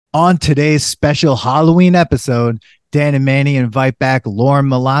On today's special Halloween episode, Dan and Manny invite back Lauren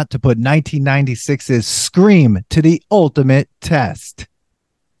Malott to put 1996's Scream to the ultimate test.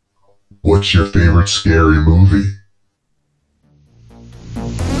 What's your favorite scary movie?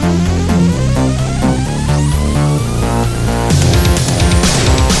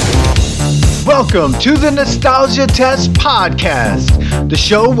 Welcome to the Nostalgia Test Podcast, the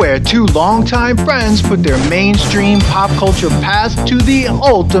show where two longtime friends put their mainstream pop culture past to the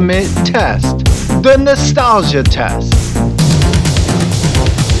ultimate test, the Nostalgia Test.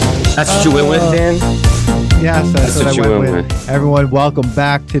 That's what you went with, Dan? Yes, that's what you I went went with. Everyone, welcome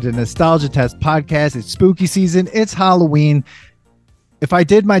back to the Nostalgia Test Podcast. It's spooky season. It's Halloween. If I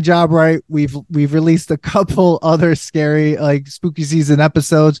did my job right, we've released a couple other scary, spooky season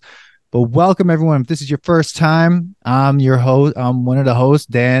episodes. But welcome, everyone. If this is your first time, I'm your host. I'm one of the hosts,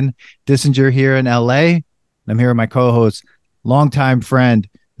 Dan Dissinger, here in LA. I'm here with my co-host, longtime friend,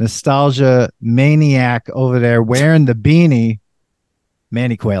 nostalgia maniac over there wearing the beanie,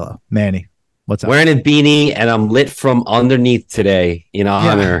 Manny Coelho. Manny, what's up? Wearing a beanie, and I'm lit from underneath today in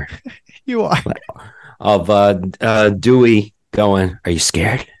honor You are. of Dewey going, "Are you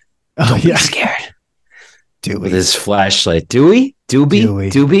scared? Don't be scared." Dewey. With his flashlight. Dewey? Dude,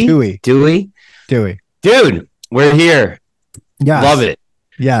 we're here. Yes. Love it.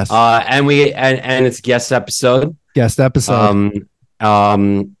 Yes. And it's a guest episode.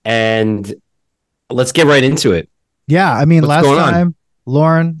 And let's get right into it. Yeah, I mean, What's going on?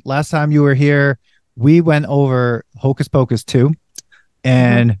 Lauren, last time you were here, we went over Hocus Pocus 2,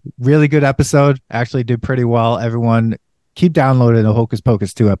 and really good episode. Actually did pretty well. Everyone keep downloading the Hocus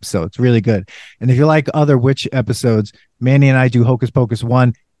Pocus 2 episode. It's really good. And if you like other witch episodes, Manny and I do Hocus Pocus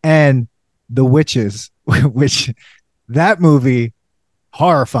 1 and The Witches, which that movie,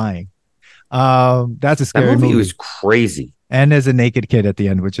 horrifying. That's a scary movie. It was crazy. And there's a naked kid at the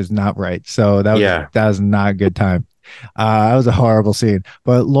end, which is not right. So that was not a good time. That was a horrible scene.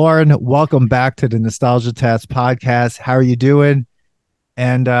 But Lauren, welcome back to the Nostalgia Test Podcast. How are you doing?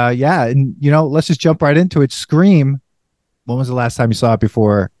 And let's just jump right into it. Scream. When was the last time you saw it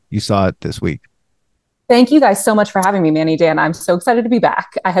before you saw it this week? Thank you guys so much for having me, Manny, Dan. I'm so excited to be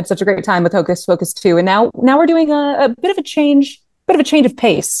back. I had such a great time with Hocus Pocus 2, and now we're doing a bit of a change of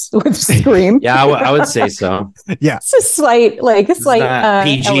pace with Scream. Yeah, I would say so. Yeah, it's a slight not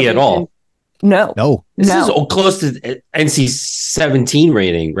PG elevation. at all. No. This is close to NC-17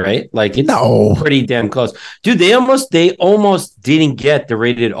 rating, right? Like it's pretty damn close, dude. They almost didn't get the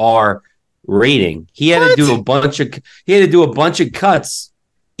rated R rating. He had to do a bunch of cuts,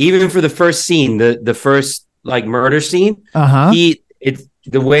 even for the first scene, the first murder scene. The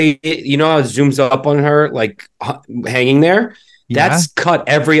way how it zooms up on her hanging there. Yeah. That's cut.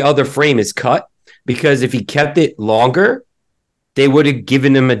 Every other frame is cut, because if he kept it longer, they would have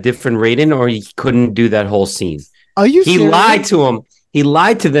given him a different rating, or he couldn't do that whole scene. Are you He serious? lied to him. He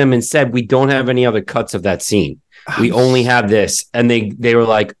lied to them and said, "We don't have any other cuts of that scene. We only have this." And they were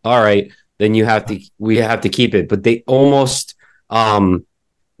like, "All right, then we have to keep it." But they almost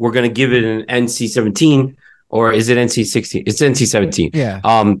we're going to give it an NC-17, or is it NC-16? It's NC-17. Yeah.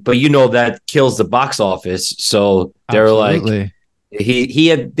 But that kills the box office. So they're Absolutely.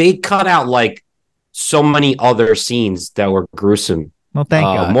 they cut out so many other scenes that were gruesome. Well, thank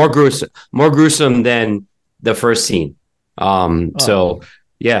God. More gruesome than the first scene. So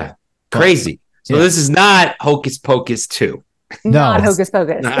yeah, crazy. So this is not Hocus Pocus 2. Not Hocus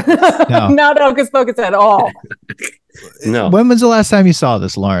Pocus. No. Not Hocus Pocus at all. No. When was the last time you saw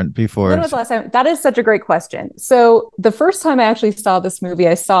this, Lauren? When was the last time? That is such a great question. So the first time I actually saw this movie,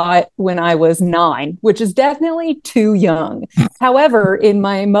 I saw it when I was 9, which is definitely too young. However, in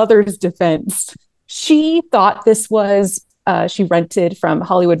my mother's defense, she thought this was she rented from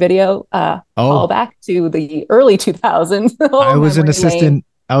Hollywood Video all back to the early 2000s. I was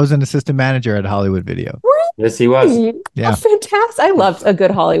an assistant manager at Hollywood Video. Yes, he was. Yeah, fantastic. I loved a good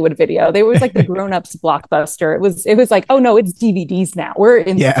Hollywood Video. They were like the grown-ups blockbuster. It was like, oh no, it's DVDs now. We're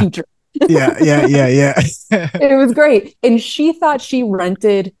in the future. yeah. It was great. And she thought she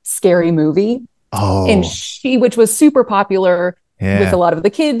rented Scary Movie. And which was super popular with a lot of the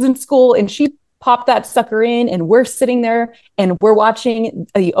kids in school. And she popped that sucker in, and we're sitting there and we're watching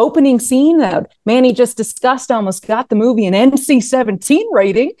the opening scene that Manny just discussed, almost got the movie an NC-17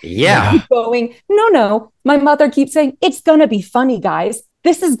 rating. Yeah. Keep going, no. My mother keeps saying, "It's going to be funny, guys.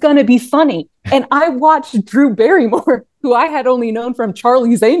 This is going to be funny." And I watched Drew Barrymore, who I had only known from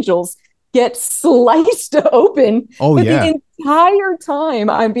Charlie's Angels, get sliced open. Oh, but yeah. the entire time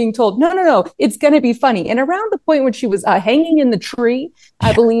I'm being told, no, it's going to be funny. And around the point when she was hanging in the tree,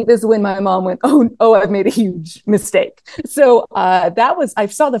 I believe is when my mom went, oh, I've made a huge mistake. So I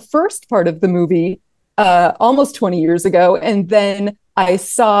saw the first part of the movie almost 20 years ago. And then I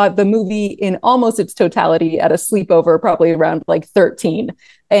saw the movie in almost its totality at a sleepover, probably around like 13.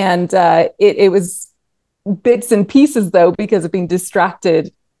 And it was bits and pieces, though, because of being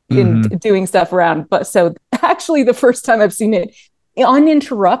distracted in doing stuff around. But so actually, the first time I've seen it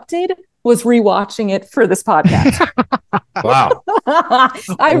uninterrupted was rewatching it for this podcast. Wow.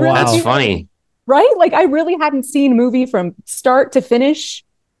 That's funny. Right? Like, I really hadn't seen a movie from start to finish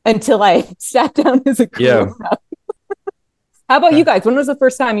until I sat down as a grown up. How about you guys? When was the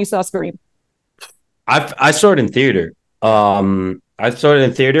first time you saw Scream? I saw it in theater. I saw it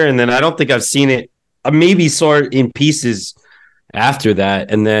in theater, and then I don't think I've seen it. I maybe saw it in pieces after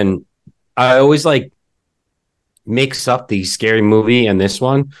that, and then I always like mix up the Scary Movie and this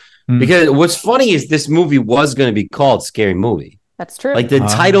one because what's funny is this movie was going to be called Scary Movie. That's true. Like the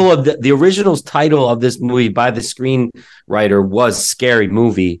title of the original title of this movie by the screenwriter was Scary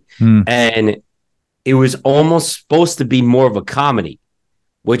Movie, and it was almost supposed to be more of a comedy,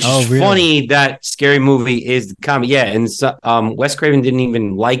 which is really funny that Scary Movie is the comedy. Yeah, and so, Wes Craven didn't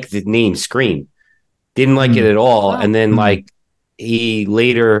even like the name Scream, didn't like it at all, and then like he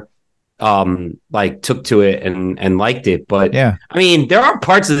later like took to it and liked it. But I mean, there are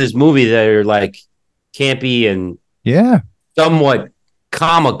parts of this movie that are like campy and somewhat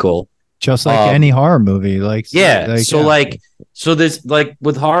comical, just like any horror movie. So this like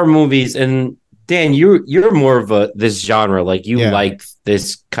with horror movies, and Dan, you're more of this genre, like you like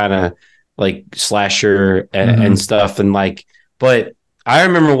this kind of like slasher and stuff, and like. But I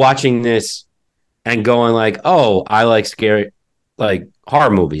remember watching this and going like, oh, I like scary like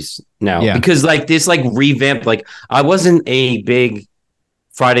horror movies now because like this like revamped. Like I wasn't a big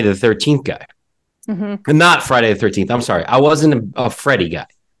Friday the 13th guy. Not Friday the 13th. I'm sorry. I wasn't a Freddy guy.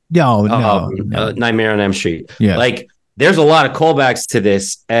 No. Nightmare on Elm Street. Yeah. Like there's a lot of callbacks to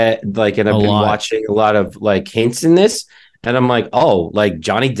this. Like, and I've been watching a lot of like hints in this, and I'm like, oh, like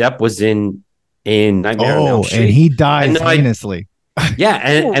Johnny Depp was in Nightmare on Elm Street, and he dies heinously.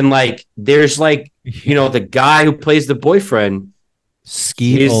 And like there's like the guy who plays the boyfriend,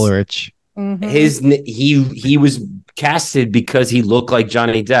 Skeet Ulrich. He was casted because he looked like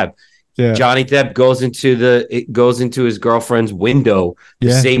Johnny Depp. Yeah. Johnny Depp goes into his girlfriend's window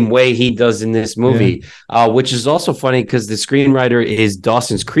the same way he does in this movie, which is also funny because the screenwriter is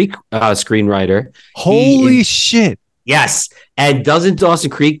Dawson's Creek screenwriter. Holy shit! Yes, and doesn't Dawson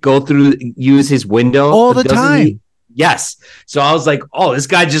Creek use his window all the time? Yes. So I was like, oh, this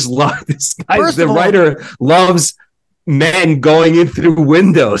guy just loves this guy. The writer loves men going in through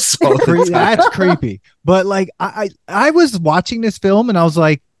windows. That's creepy. But like I was watching this film and I was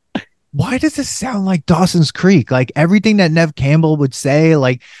like, why does this sound like Dawson's Creek? Like everything that Neve Campbell would say,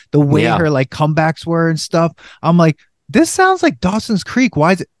 like the way her like comebacks were and stuff. I'm like, this sounds like Dawson's Creek.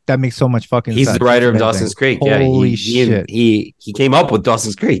 Why is it? That makes so much fucking sense. He's the writer of Dawson's Creek. Holy shit. He came up with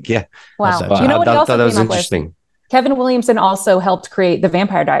Dawson's Creek. Yeah. Wow. You know what I thought that was interesting. Kevin Williamson also helped create The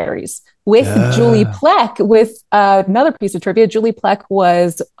Vampire Diaries with Julie Plec. With another piece of trivia, Julie Plec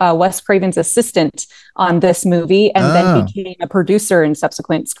was Wes Craven's assistant on this movie and then became a producer in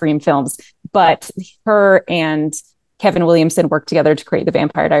subsequent Scream films. But her and Kevin Williamson worked together to create The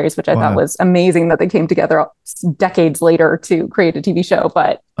Vampire Diaries, which I thought was amazing that they came together decades later to create a TV show.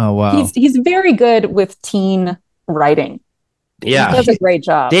 But he's very good with teen writing. Yeah, he does a great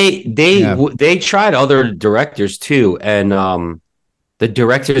job. They tried other directors too, and the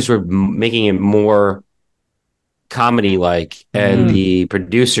directors were making it more comedy like, and the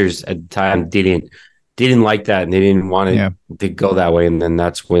producers at the time didn't like that, and they didn't want it to go that way. And then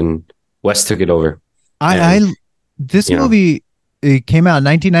that's when Wes took it over. This movie, it came out in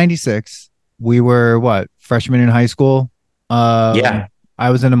 1996. We were freshmen in high school. I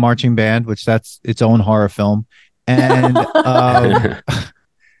was in a marching band, which that's its own horror film. And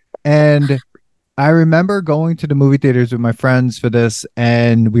and I remember going to the movie theaters with my friends for this,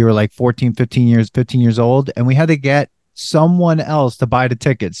 and we were like 15 years old, and we had to get someone else to buy the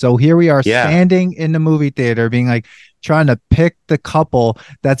ticket. So here we are standing in the movie theater being like trying to pick the couple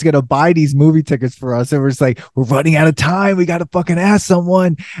that's gonna buy these movie tickets for us. And we're just like, we're running out of time, we gotta fucking ask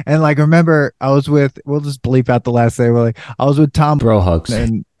someone. And like, remember I was with, we'll just bleep out the last name, I was with Tom Bro Hugs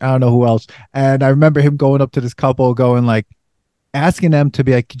and I don't know who else, and I remember him going up to this couple going like asking them to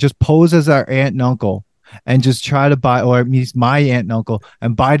be like, just pose as our aunt and uncle. and just try to buy, or at least my aunt and uncle,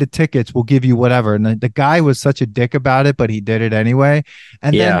 and buy the tickets. We'll give you whatever. And the guy was such a dick about it, but he did it anyway.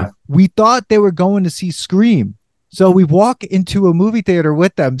 And then we thought they were going to see Scream. So we walk into a movie theater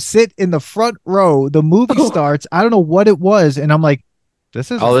with them, sit in the front row. The movie starts. I don't know what it was. And I'm like,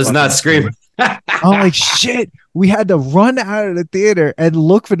 this is not Scream. I'm like, shit. We had to run out of the theater and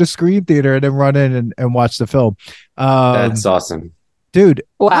look for the Scream theater and then run in and watch the film. That's awesome. Dude,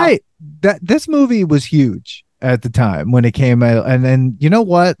 wow. This movie was huge at the time when it came out. And then, you know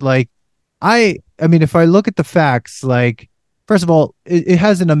what? Like, I mean, if I look at the facts, like, first of all, it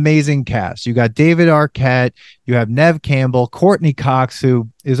has an amazing cast. You got David Arquette, you have Neve Campbell, Courtney Cox, who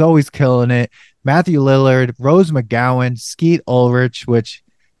is always killing it, Matthew Lillard, Rose McGowan, Skeet Ulrich, which,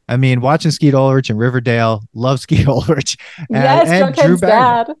 I mean, watching Skeet Ulrich in Riverdale, love Skeet Ulrich. And Drew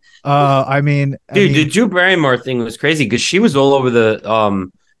Barrymore. The Drew Barrymore thing was crazy because she was all over the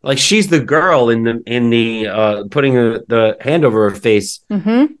like she's the girl in the putting the hand over her face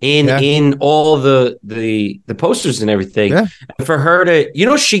in all the posters and everything. Yeah. And for her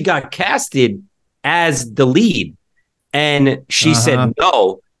to, she got casted as the lead, and she said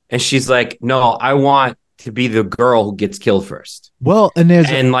no, and she's like, no, I want to be the girl who gets killed first. Well,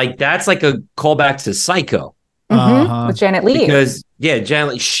 and like that's like a callback to Psycho with Janet Leigh, because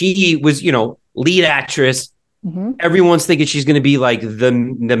Janet, she was lead actress. Mm-hmm. Everyone's thinking she's going to be like the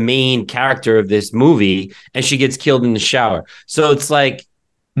main character of this movie, and she gets killed in the shower. So it's like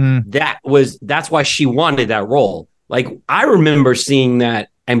that's why she wanted that role. Like I remember seeing that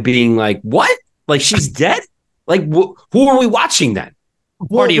and being like, "What? Like she's dead? Like who are we watching then?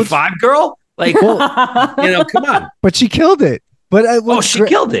 Party of Five girl? Like come on!" But she killed it. But she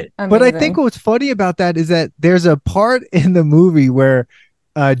killed it. Amazing. But I think what's funny about that is that there's a part in the movie where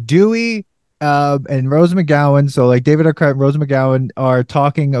Dewey. And Rose McGowan, so like David Arquette and Rose McGowan are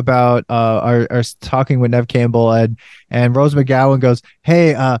talking about are talking with Neve Campbell, and Rose McGowan goes,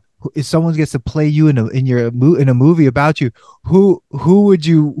 "Hey, if someone gets to play you in a movie about you, who would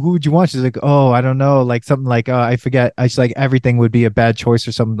you want?" She's like, "Oh, I don't know, like something like I forget. She's like everything would be a bad choice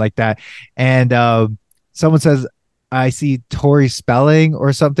or something like that." And someone says, I see Tori Spelling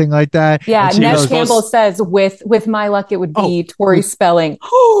or something like that. Yeah, Neve Campbell says, with my luck, it would be Tori Spelling.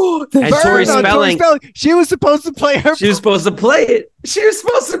 And Tori Spelling. She was supposed to play her. She was supposed to play it. She was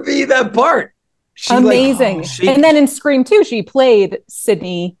supposed to be that part. Amazing. And then in Scream 2, she played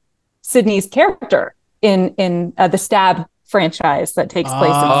Sydney's character in the Stab franchise that takes place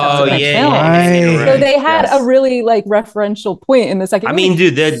in subsequent films. Right. So they had a really like referential point in the second movie. I mean,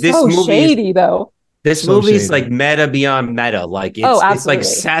 dude, this movie shady though. This movie is like meta beyond meta. Like it's like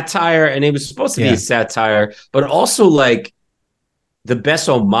satire, and it was supposed to be a satire, but also like the best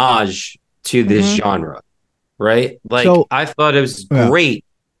homage to this genre, right? Like I thought it was great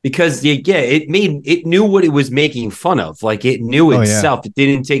because it knew what it was making fun of. Like it knew itself. It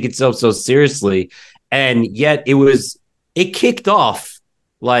didn't take itself so seriously, and yet it kicked off.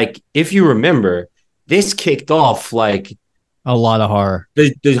 Like if you remember, this kicked off like a lot of horror.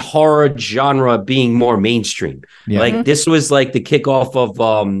 The horror genre being more mainstream. Yeah. Like this was like the kickoff of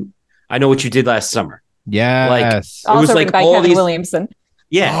I Know What You Did Last Summer. Yeah. Like it was like all Kevin Williamson.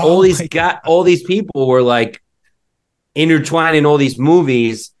 Yeah, all these people were like intertwined in all these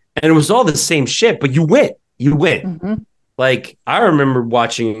movies, and it was all the same shit, but you win. Mm-hmm. Like I remember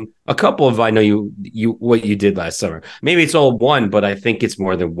watching a couple of I Know You What You Did Last Summer. Maybe it's all one, but I think it's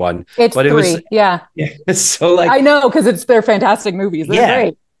more than one. It's but three. It was, yeah. So like I know because they're fantastic movies. They're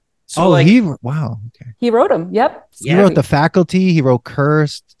great. So okay. He wrote them. Yep. He wrote The Faculty. He wrote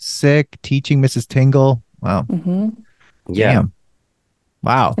Cursed, Sick, Teaching Mrs. Tingle. Wow. Mm-hmm. Yeah. Damn.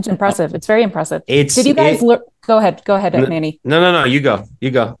 Wow. It's impressive. It's very impressive. Did you guys look? Go ahead, Manny. No. You go.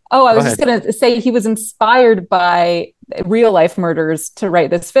 Oh, I was just going to say he was inspired by real life murders to write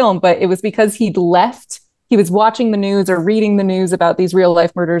this film, but it was because he was watching the news or reading the news about these real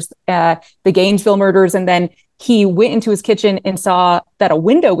life murders, the Gainesville murders. And then he went into his kitchen and saw that a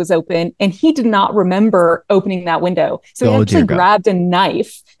window was open and he did not remember opening that window. So he actually grabbed a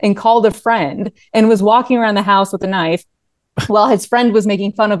knife and called a friend and was walking around the house with a knife while his friend was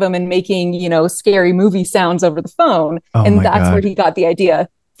making fun of him and making, scary movie sounds over the phone. And that's where he got the idea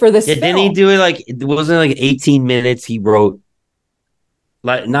for this film. Didn't he do it wasn't it like 18 minutes he wrote?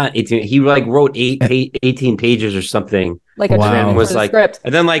 Like not 18, he like wrote 18 pages or something. Like a trim was like script.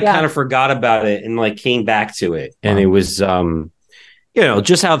 And then kind of forgot about it and like came back to it. And it was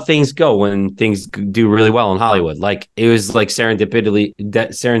just how things go when things do really well in Hollywood. Like it was like serendipitous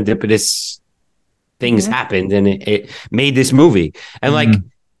things happened and it made this movie. And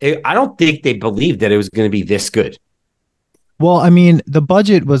I don't think they believed that it was going to be this good. Well, I mean, the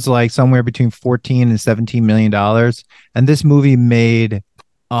budget was like somewhere between 14 and 17 million dollars, and this movie made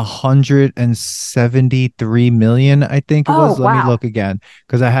 173 million, I think it was. Let me look again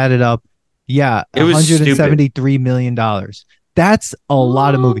because I had it up. Yeah, It was 173 million dollars. That's a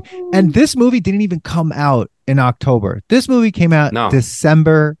lot of movie. And this movie didn't even come out in October. This movie came out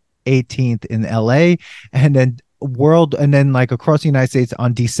December 18th in LA, and then like across the United States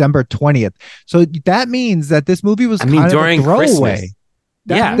on December 20th. So that means that this movie was kind of a throwaway.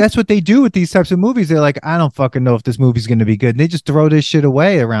 That's what they do with these types of movies. They're like, I don't fucking know if this movie's going to be good. And they just throw this shit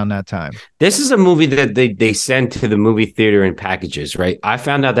away around that time. This is a movie that they send to the movie theater in packages, right? I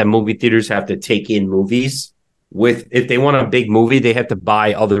found out that movie theaters have to take in movies if they want a big movie, they have to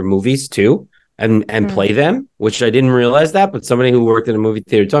buy other movies too and play them, which I didn't realize that. But somebody who worked in a movie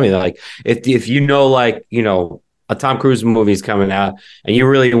theater told me that, like, if you know, like, you know, a Tom Cruise movie is coming out and you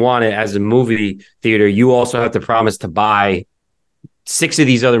really want it as a movie theater, you also have to promise to buy 6 of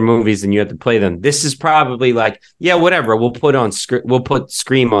these other movies and you have to play them. This is probably like, yeah, whatever. We'll put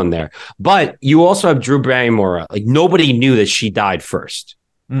Scream on there. But you also have Drew Barrymore. Like, nobody knew that she died first,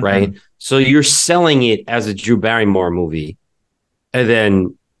 right? So you're selling it as a Drew Barrymore movie, and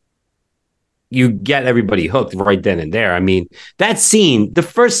then you get everybody hooked right then and there. I mean, that scene, the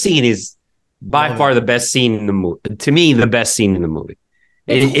first scene is by far the best scene in the movie. To me, the best scene in the movie.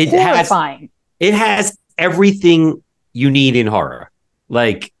 It has everything you need in horror.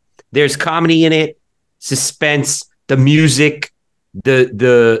 Like, there's comedy in it, suspense, the music,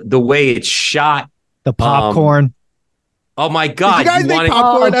 the way it's shot, the popcorn. Oh my God! Did you guys make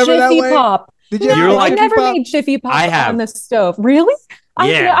popcorn ever that way? Pop. Did you? No, I never made Jiffy Pop on the stove. Really?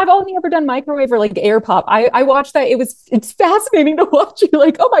 I've only ever done microwave or like air pop. I watched that. It's fascinating to watch. You're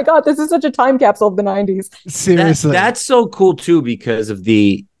like, oh my God, this is such a time capsule of the 90s. Seriously. That's so cool too, because of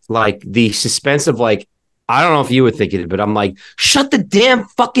the suspense of, like, I don't know if you were thinking it, but I'm like, shut the damn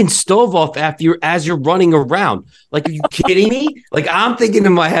fucking stove off as you're running around. Like, are you kidding me? Like, I'm thinking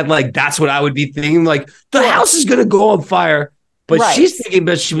in my head, like, that's what I would be thinking. Like, the house is gonna go on fire. But she's thinking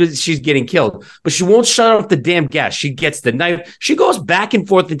that she's getting killed. But she won't shut off the damn gas. She gets the knife. She goes back and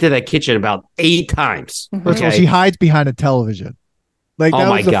forth into that kitchen about 8 times. First of all, she hides behind a television. Like, that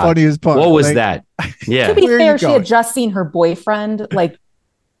was the funniest part. What was that? Yeah. To be fair, she had just seen her boyfriend, like,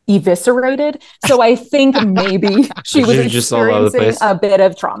 eviscerated. So I think maybe she was experiencing a bit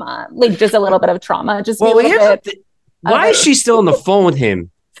of trauma. Like, just a little bit of trauma. Why is she still on the phone with him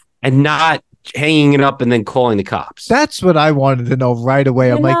and not hanging it up and then calling the cops? That's what I wanted to know right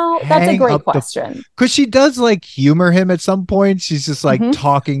away. I'm like, that's a great question. Because she does, like, humor him at some point. She's just like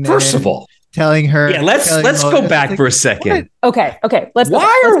talking to First him, of all, telling her. Yeah, let's go back for a second. Okay.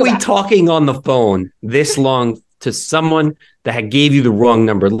 Why are we talking on the phone this long to someone that gave you the wrong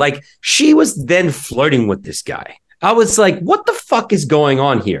number? Like, she was then flirting with this guy. I was like, what the fuck is going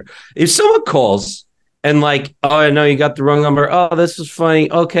on here? If someone calls and, like, oh, I know you got the wrong number. Oh, this was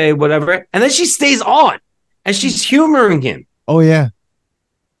funny. Okay, whatever. And then she stays on and she's humoring him. Oh, yeah.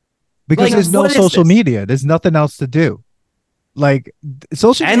 Because there's no social media. There's nothing else to do. Like,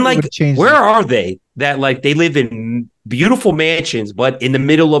 social media would change. Where are they? That, like, they live in beautiful mansions, but in the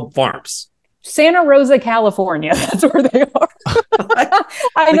middle of farms. Santa Rosa, California. That's where they are.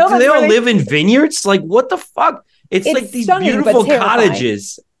 I know. Do they all live in vineyards? Like, what the fuck? It's like these stunning, beautiful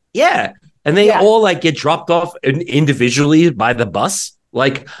cottages. Yeah. And they all, like, get dropped off individually by the bus.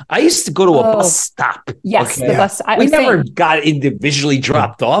 Like, I used to go to a bus stop. Yes, the bus. We never got individually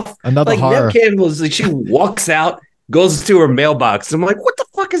dropped off. Another horror. Nev Campbell's, like, she walks out, goes to her mailbox. I'm like, what the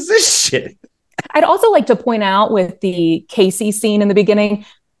fuck is this shit? I'd also like to point out with the Casey scene in the beginning,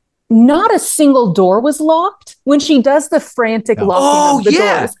 not a single door was locked when she does the frantic locking of the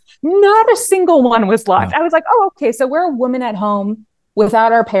doors. Not a single one was locked. I was like, oh, okay, so we're a woman at home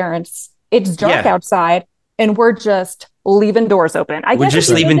without our parents. It's dark outside, and we're just leaving doors open. We're just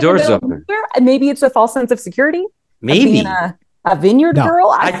leaving doors open. Maybe it's a false sense of security. Maybe being a vineyard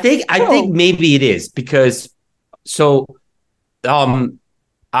girl. I think maybe it is because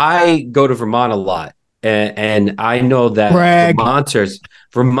I go to Vermont a lot, and I know that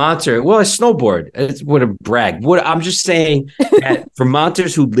Vermonters, well, I snowboard. It's what a brag. I'm just saying that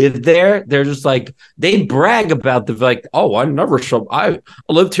Vermonters who live there, they're just like, they brag about I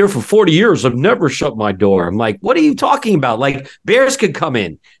lived here for 40 years. I've never shut my door. I'm like, what are you talking about? Like, bears could come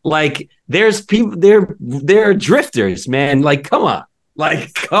in. Like, there's people, they're drifters, man. Like, come on.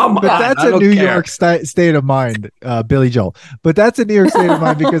 Like, come on. But that's a New York state of mind, Billy Joel. But that's a New York state of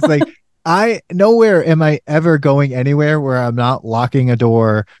mind because, like, nowhere am I ever going anywhere where I'm not locking a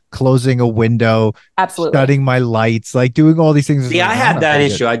door, closing a window, Absolutely. shutting my lights, like doing all these things. See, I have that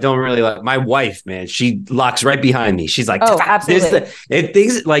issue. I don't really like my wife, man. She locks right behind me. She's like, absolutely. If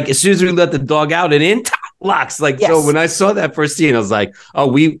things like as soon as we let the dog out and in, locks. Like, so when I saw that first scene, I was like,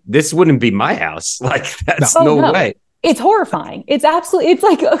 this wouldn't be my house. Like, that's no way. It's horrifying. It's absolutely, it's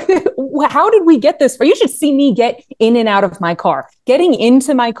like, how did we get this far? You should see me get in and out of my car. Getting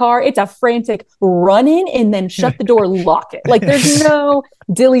into my car, it's a frantic run in and then shut the door, lock it. Like there's no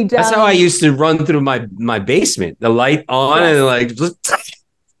dilly dally. That's how I used to run through my basement. The light on and like.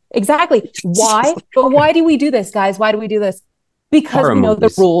 Exactly. Why? But why do we do this, guys? Why do we do this? Because we know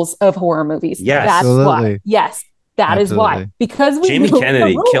the rules of horror movies. Yes. That's Absolutely. why. Yes. That is why. Because we Jamie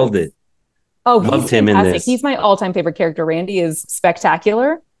Kennedy killed it. Oh, he's fantastic. He's my all-time favorite character. Randy is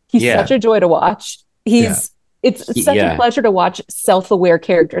spectacular. He's such a joy to watch. It's such a pleasure to watch self-aware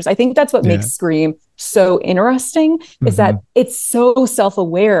characters. I think that's what makes Scream so interesting is that it's so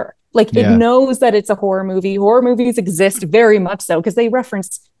self-aware. Like it knows that it's a horror movie. Horror movies exist very much so because they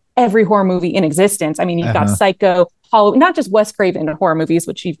reference every horror movie in existence. I mean, you've got Psycho, not just Wes Craven horror movies,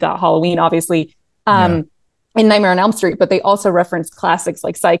 which you've got Halloween, obviously. In Nightmare on Elm Street, but they also reference classics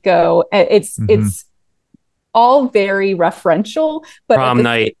like Psycho. It's all very referential. But Prom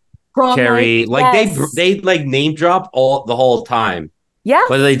Night, Carrie, like they like name drop the whole time. Yeah,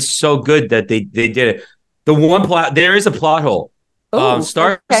 but it's so good that they did it. The one plot there is a plot hole.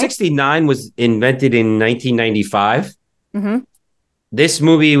 Star 69 was invented in 1995. This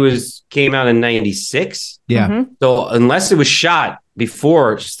movie came out in 96. Yeah. So unless it was shot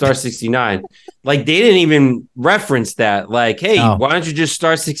before Star 69, like they didn't even reference that. Like, hey, why don't you just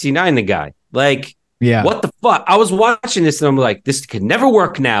Star 69 the guy? Like, what the fuck? I was watching this and I'm like, this could never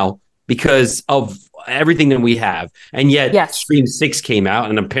work now because of everything that we have. And yet Scream 6 came out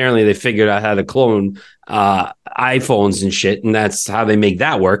and apparently they figured out how to clone iPhones and shit, and that's how they make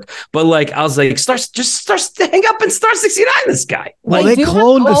that work. But like I was like, just hang up and Star 69 this guy. Well, they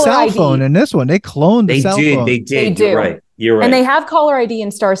cloned the cell phone in this one. They cloned the cell phone. They did. You're right. And they have caller ID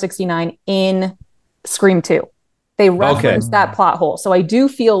in Star 69 in Scream 2. They referenced that plot hole. So I do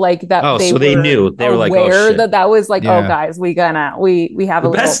feel like that they knew. They were like, aware that was like, guys, we have a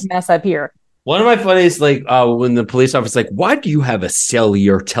little mess up here. One of my funniest, like, when the police officer's like, why do you have a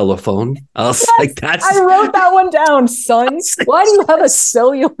cellular telephone? I was like, I wrote that one down, son. Why do you have a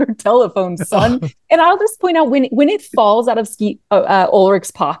cellular telephone, son? And I'll just point out when it falls out of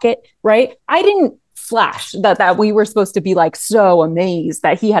Ulrich's pocket, right? I didn't flash that we were supposed to be like so amazed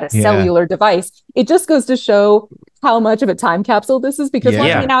that he had a cellular device. It just goes to show how much of a time capsule this is because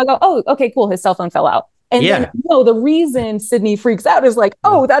now I go, oh, okay, cool. His cell phone fell out. And then, no, the reason Sydney freaks out is like,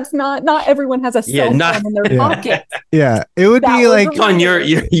 oh, that's not everyone has a cell phone in their pocket. Yeah, it would be like, son,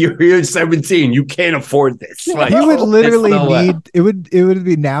 you're 17, you can't afford this. Like, he would literally it would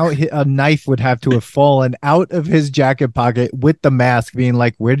be now a knife would have to have fallen out of his jacket pocket with the mask, being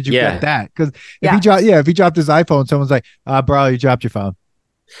like, where did you get that? Because if he dropped his iPhone, someone's like, bro, you dropped your phone.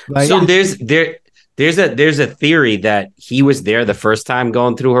 Like, so there's a theory that he was there the first time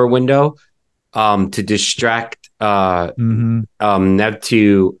going through her window. To distract Nev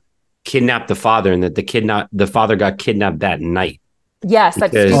to kidnap the father, and that the father got kidnapped that night. Yes,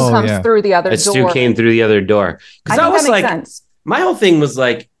 that Stu comes through the other door. Stu came through the other door. Because I was like, sense. My whole thing was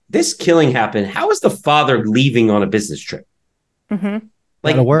like, this killing happened. How is the father leaving on a business trip?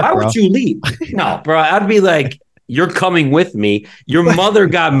 Like, why would you leave? No, bro, I'd be like, you're coming with me. Your mother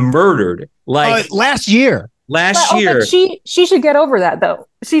got murdered. Like last year. Like, she should get over that though.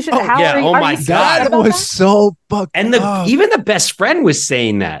 She should. My God, that was so fucked. And even the best friend was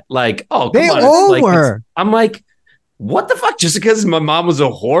saying that. Like, oh, come they on. all were. I'm like, what the fuck? Just because my mom was a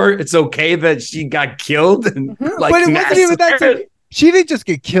whore, it's okay that she got killed and like. But it wasn't even that. She didn't just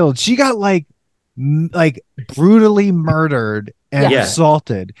get killed. She got like brutally murdered and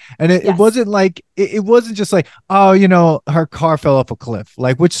assaulted. And it wasn't like it wasn't just like, oh, her car fell off a cliff,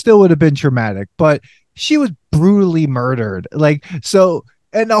 like, which still would have been traumatic, but she was brutally murdered. Like, so,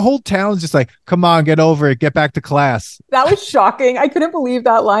 and the whole town's just like, come on, get over it, get back to class. That was shocking. I couldn't believe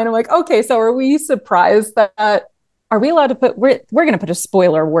that line. I'm like, okay, so are we surprised that are we allowed to put we're going to put a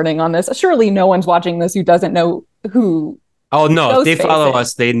spoiler warning on this? Surely no one's watching this who doesn't know who. Oh no, if they follow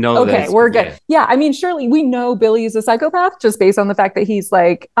us, they know. Okay, we're good. Yeah, I mean, surely we know Billy is a psychopath just based on the fact that he's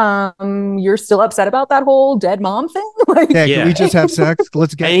like, you're still upset about that whole dead mom thing? Like, can we just have sex?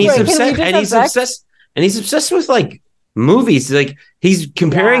 Let's get. And he's obsessed. And he's obsessed with like movies. Like he's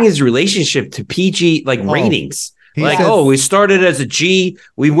comparing his relationship to PG ratings. Like, oh, we started as a G.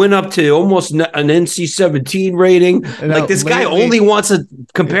 We went up to almost an NC-17 rating. Like, this guy only wants to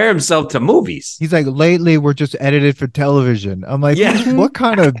compare himself to movies. He's like, lately, we're just edited for television. I'm like, what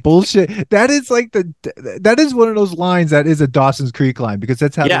kind of bullshit? That is like that is one of those lines that is a Dawson's Creek line, because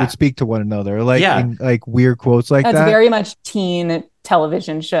that's how they would speak to one another. Like, in, like weird quotes like that. That's very much teen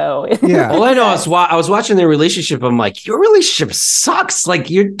television show. Yeah. All I know is I was watching their relationship. I'm like, your relationship sucks.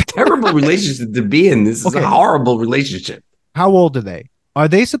 Like, you're a terrible relationship to be in. This is a horrible relationship. How old are they? Are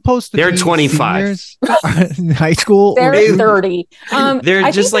they supposed to They're be 25 in high school? They're 30.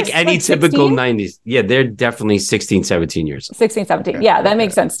 They're just like any like typical 16? 90s. Yeah, they're definitely 16, 17 years old. 16, 17. Yeah, that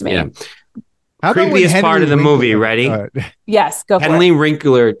makes sense to me. Yeah. How about Creepiest part of the movie, ready? Yes, go for Henry it.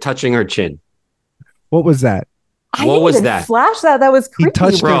 Winkler touching her chin. What was that? What was that? Flash that. That was creepy. He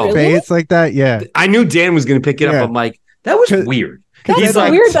touched her face like that? Yeah. I knew Dan was going to pick it up. I'm like, that was weird. That's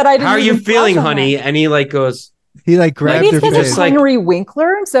like, weird that I didn't. How are you feeling, flash on honey? that. And he like goes, he like grabbed Maybe her it's because face. it's Henry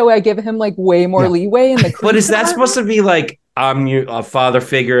Winkler, so I give him like way more leeway in the. But is that supposed to be like, I'm a father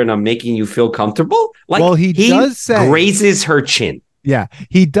figure and I'm making you feel comfortable? Like, well, he does say, grazes her chin. Yeah,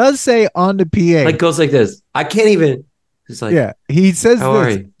 he does say on the PA, like goes like this. I can't even. It's like, yeah, he says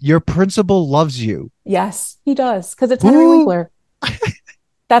this. You? Your principal loves you. Yes, he does, because it's Henry Winkler.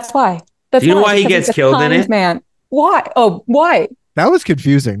 That's why. That's Do you know why he gets killed in it? Man, why? Oh, why? That was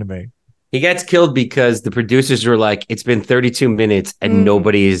confusing to me. He gets killed because the producers were like, it's been 32 minutes and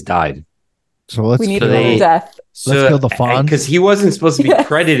nobody has died. So let's we need a death. Let's kill the Fonz. Because he wasn't supposed to be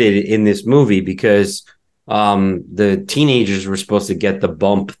credited in this movie because the teenagers were supposed to get the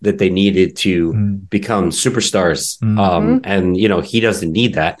bump that they needed to become superstars. And, you know, he doesn't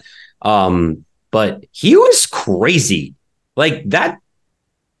need that. But he was crazy. Like that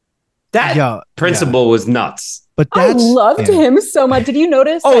principal was nuts. But I loved him so much. Did you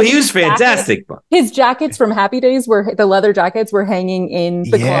notice? Oh, he was fantastic. His jackets from Happy Days, where the leather jackets were hanging in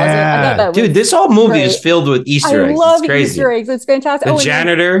the closet. I thought that Dude, this whole movie is filled with Easter eggs. I love it's crazy. Easter eggs. It's fantastic. The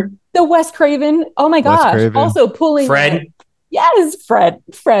janitor. The Wes Craven. Oh my gosh. Also pulling Fred. Yes,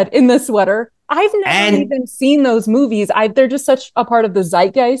 Fred in the sweater. I've never even seen those movies. They're just such a part of the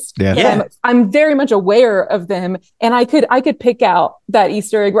zeitgeist. Yeah. I'm very much aware of them, and I could pick out that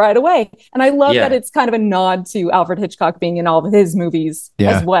Easter egg right away. And I love that it's kind of a nod to Alfred Hitchcock being in all of his movies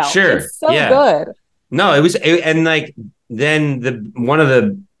as well. Sure, it's so good. No, and like then one of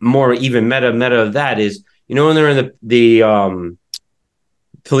the more even meta of that is, you know, when they're in the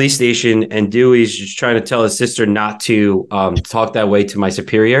police station and Dewey's just trying to tell his sister not to talk that way to my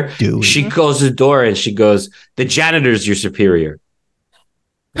superior. Dewey. She closes the door and she goes, the janitor's your superior.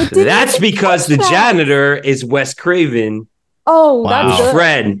 That's because the janitor is Wes Craven. Oh, that's who's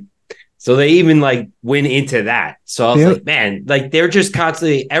Fred. So they even like went into that. So I was like, man, like they're just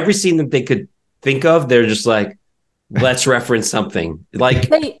constantly, every scene that they could think of, they're just like, let's reference something. Like,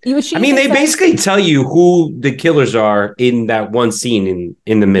 they basically tell you who the killers are in that one scene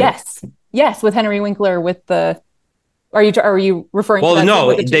in the middle. Yes, with Henry Winkler with the. Are you referring? Well, to that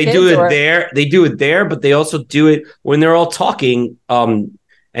no, they do it there. They do it there, but they also do it when they're all talking. And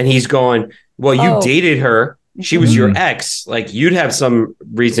he's going, "Well, you dated her. She was your ex. Like, you'd have some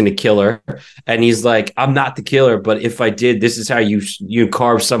reason to kill her." And he's like, "I'm not the killer, but if I did, this is how you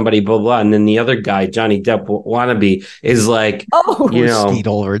carve somebody." Blah blah. And then the other guy, Johnny Depp wannabe, is like, you know, Skeet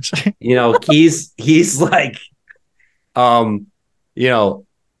Ulrich. You know, he's like, you know,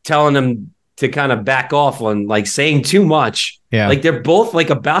 telling him to kind of back off on like saying too much. Yeah, like they're both like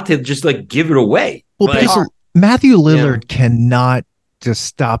about to just like give it away. Well, Matthew Lillard cannot just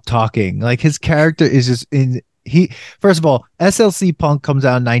stop talking. Like his character is just first of all, SLC Punk comes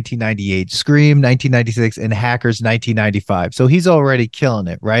out in 1998, Scream 1996, and Hackers 1995. So he's already killing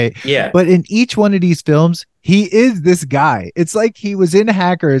it, right? Yeah. But in each one of these films, he is this guy. It's like he was in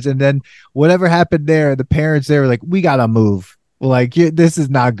Hackers, and then whatever happened there, the parents there were like, we gotta move. Like, this is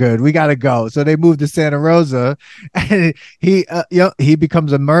not good. We got to go. So they moved to Santa Rosa, and he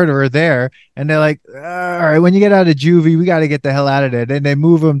becomes a murderer there. And they're like, all right, when you get out of juvie, we got to get the hell out of there. Then they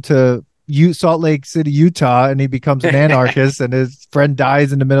move him to Salt Lake City, Utah, and he becomes an anarchist, and his friend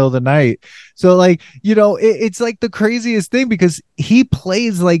dies in the middle of the night. So, like, you know, it's like the craziest thing because he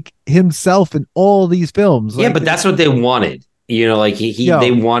plays like himself in all these films. Yeah, like, but that's what they wanted. You know, like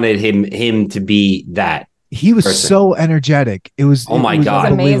they wanted him to be that. He was so energetic. It was God,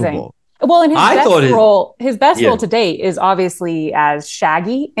 amazing. Well, and his best role to date is obviously as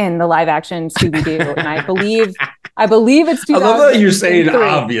Shaggy in the live action Scooby-Doo, and I believe it's 2003. I love that you're saying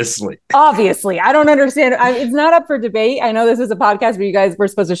obviously. Obviously, I don't understand. It's not up for debate. I know this is a podcast where you guys were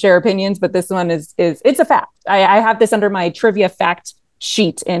supposed to share opinions, but this one is it's a fact. I have this under my trivia fact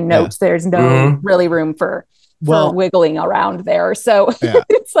sheet in notes. There's no really room for wiggling around there. So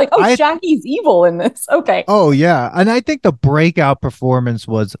it's like, Jackie's evil in this. Okay. Oh yeah, and I think the breakout performance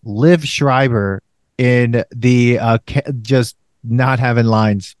was Liv Schreiber in the just not having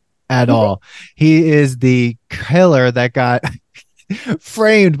lines at all. He is the killer that got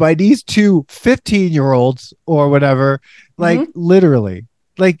framed by these two 15-year-olds or whatever, like literally.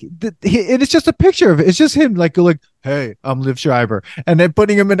 Like it's just a picture of it. It's just him like, hey, I'm Liv Schreiber, and then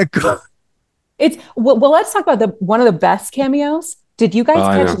putting him in a car. It's well, let's talk about one of the best cameos. Did you guys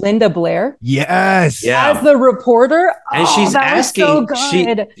catch Linda Blair? Yes. Yeah. As the reporter. And she's asking, she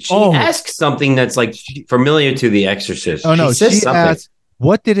asks something that's like familiar to The Exorcist. Oh no, she asked,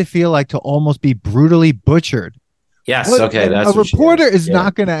 what did it feel like to almost be brutally butchered? Yes. That's a reporter is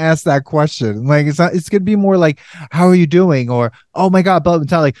not going to ask that question. Like it's going to be more like, how are you doing? Or, oh my God,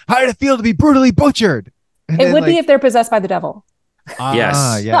 like, how did it feel to be brutally butchered? And it would be if they're possessed by the devil.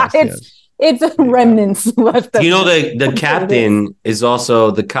 Yes. It's remnants left. You know, the captain is also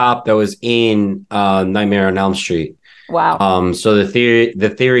the cop that was in Nightmare on Elm Street. Wow. So the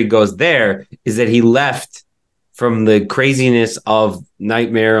theory goes there is that he left from the craziness of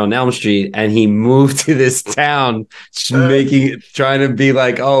Nightmare on Elm Street, and he moved to this town, trying to be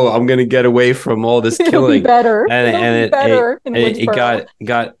like, oh, I'm gonna get away from all this killing. It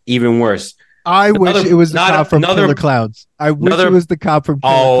got even worse. I wish it was the cop from Killer Clowns. I wish it was the cop from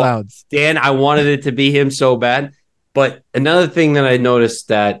Killer Clowns. Dan, I wanted it to be him so bad. But another thing that I noticed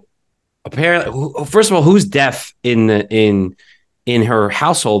that apparently, first of all, who's deaf in her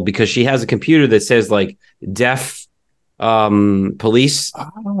household, because she has a computer that says like deaf police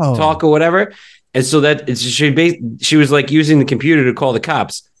talk or whatever, and so that she was like using the computer to call the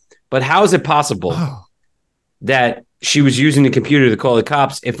cops. But how is it possible that she was using the computer to call the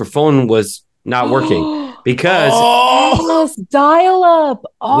cops if her phone was not working? Because dial up.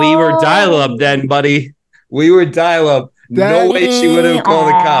 We were dial up then, buddy. We were dial up. No way she would have called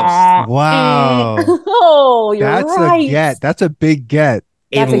the cops. Wow. That's right. A get. That's a big get.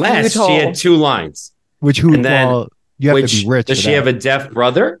 Unless she had two lines. You have to be rich. Does she have a deaf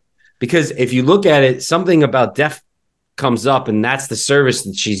brother? Because if you look at it, something about deaf comes up, and that's the service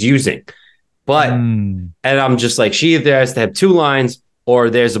that she's using. But and I'm just like, she either has to have two lines, or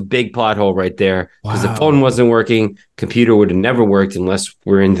there's a big plot hole right there, because the phone wasn't working. Computer would have never worked unless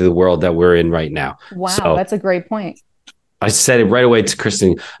we're into the world that we're in right now. Wow, so, that's a great point. I said it right away to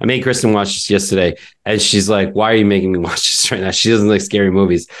Kristen. I made Kristen watch this yesterday, and she's like, "Why are you making me watch this right now?" She doesn't like scary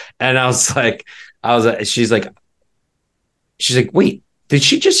movies, and she's like, "Wait, did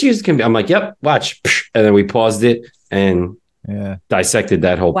she just use the computer?" I'm like, "Yep, watch," and then we paused it and dissected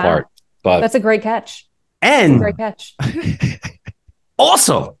that whole part. But that's a great catch. And great catch.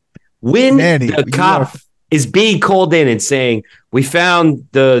 Also, when the cop is being called in and saying, we found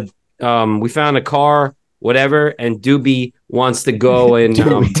a car, whatever, and Doobie wants to go and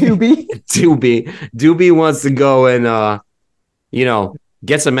Doobie wants to go and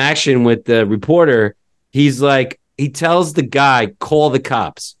get some action with the reporter. He's like, he tells the guy, call the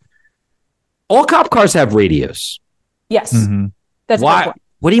cops. All cop cars have radios. Yes. Mm-hmm. That's why.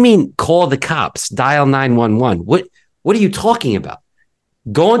 What do you mean call the cops? Dial 911. What are you talking about?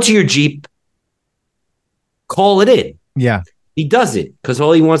 Go into your Jeep, call it in. Yeah. He does it because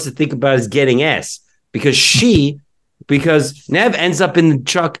all he wants to think about is getting ass. Because Nev ends up in the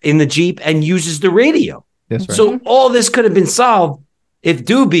truck, in the Jeep, and uses the radio. That's right. So all this could have been solved if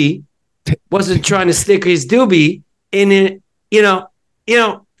Doobie wasn't trying to stick his Doobie in it.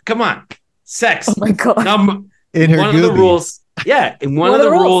 Come on. Sex. Oh my God. In her one doobie. Of the rules. Yeah, in one of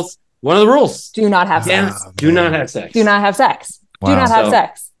the rules. One of the rules. Do not have sex. Do not have sex. Do not have sex. Wow. Do not have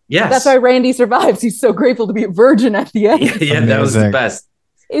sex. Yes. That's why Randy survives. He's so grateful to be a virgin at the end. Yeah, that was the best.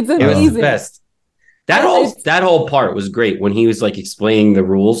 It's amazing. It was the best. That whole part was great when he was like explaining the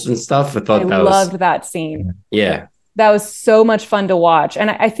rules and stuff. I loved that scene. Yeah. That was so much fun to watch. And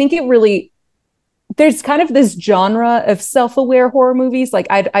I think it really, there's kind of this genre of self-aware horror movies. Like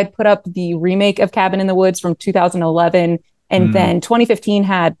I'd put up the remake of Cabin in the Woods from 2011. And then 2015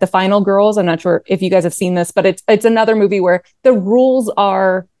 had The Final Girls. I'm not sure if you guys have seen this, but it's another movie where the rules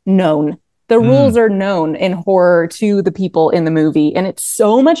are known. The rules are known in horror to the people in the movie. And it's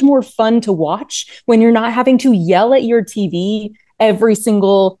so much more fun to watch when you're not having to yell at your TV every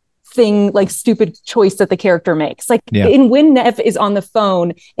single thing, like stupid choice that the character makes. Like when Nev is on the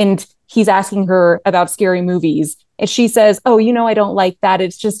phone and he's asking her about scary movies, and she says, "Oh, I don't like that.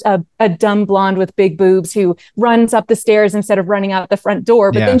 It's just a dumb blonde with big boobs who runs up the stairs instead of running out the front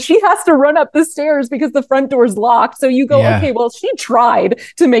door." But then she has to run up the stairs because the front door's locked. So you go, okay, well, she tried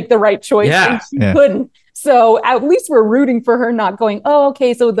to make the right choice and she couldn't. So at least we're rooting for her, not going, oh,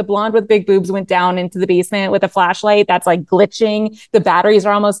 okay, so the blonde with big boobs went down into the basement with a flashlight that's like glitching. The batteries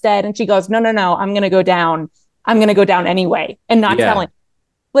are almost dead. And she goes, no, I'm going to go down. I'm going to go down anyway and not telling.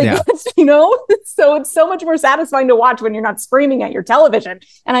 Like, so it's so much more satisfying to watch when you're not screaming at your television.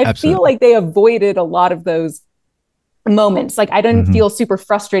 And I feel like they avoided a lot of those moments. Like, I didn't feel super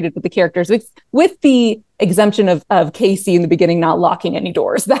frustrated with the characters, with the exemption of Casey in the beginning not locking any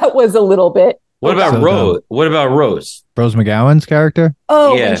doors. That was a little bit. What about Rose? What about Rose? Rose McGowan's character?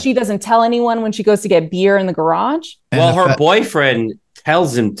 Oh, and she doesn't tell anyone when she goes to get beer in the garage. Well, her boyfriend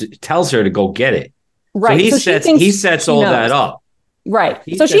tells her to go get it. Right. So he sets all that up. Right.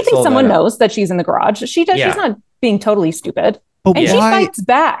 So she thinks someone knows that she's in the garage. She's not being totally stupid. But and she fights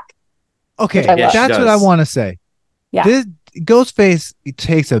back. Okay, that's what I want to say. Yeah. This Ghostface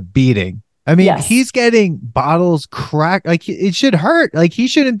takes a beating. I mean, he's getting bottles cracked. Like, it should hurt. Like, he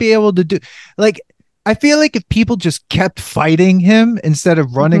shouldn't be able to do. Like, I feel like if people just kept fighting him instead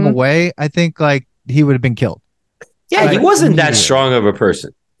of running away, I think like he would have been killed. Yeah, he wasn't that strong of a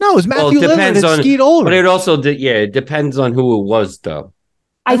person. No, it was Matthew Lillard and Skeet Ulrich. But it also it depends on who it was, though.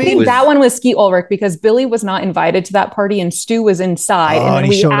 I think that one was Skeet Ulrich because Billy was not invited to that party and Stu was inside.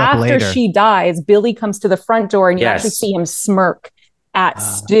 And then after she dies, Billy comes to the front door and you actually see him smirk at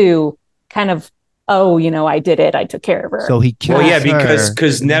Stu, kind of, I did it. I took care of her. So he kills her.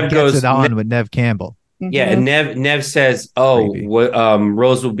 Because Nev gets it on with Nev Campbell. Yeah, and Nev says,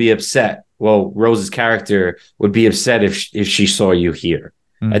 Rose will be upset. Well, Rose's character would be upset if she saw you here.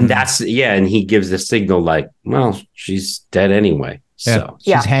 And and he gives the signal like, well, she's dead anyway. So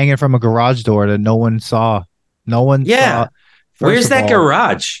she's hanging from a garage door that no one saw. No one saw. Where's that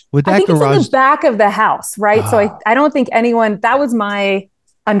garage? I think it's in the back of the house, right? So I don't think anyone, that was my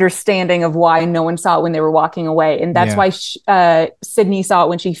understanding of why no one saw it when they were walking away. And that's why Sydney saw it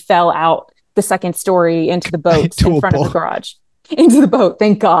when she fell out the second story into the boat in front of the garage. Into the boat,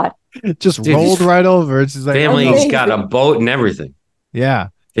 thank God. Just rolled right over. It's just like, family's got a boat and everything. Yeah.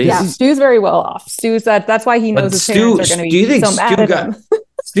 Stu's very well off. Stu's that's why he knows his parents are going to be so mad at him.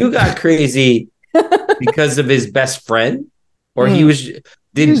 Stu got crazy because of his best friend, or he was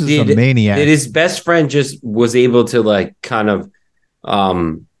did a maniac. Did his best friend just was able to like kind of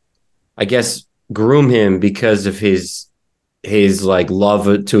I guess groom him because of his like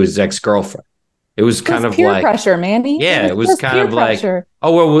love to his ex-girlfriend. It was kind of peer like pressure, Mandy. Yeah, it was kind of like,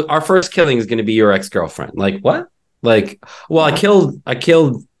 oh well, our first killing is going to be your ex-girlfriend. Like what? Like, well, I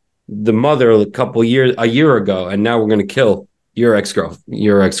killed the mother a year ago, and now we're gonna kill your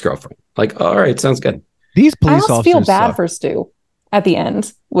ex-girlfriend. Like, all right, sounds good. These police officers feel bad for Stu at the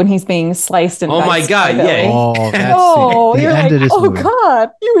end when he's being sliced and my God, yeah. You're like, movie. God,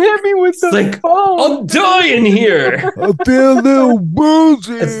 you hit me with the phone. I'm dying here. I feel a little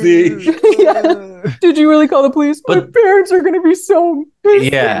woozy. Did you really call the police? My parents are gonna be so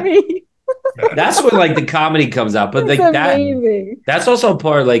pissed at me. That's when like the comedy comes out, but like that's also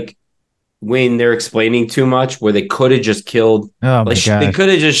part like when they're explaining too much, where they could have just killed. They could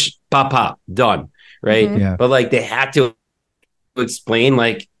have just pop done, right? Yeah. But like they had to explain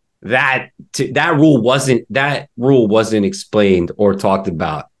like that rule wasn't explained or talked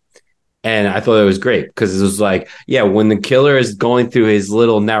about, and I thought it was great because it was like, when the killer is going through his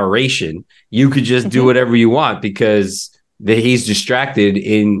little narration, you could just do whatever you want because he's distracted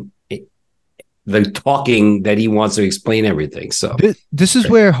in the talking that he wants to explain everything. So this is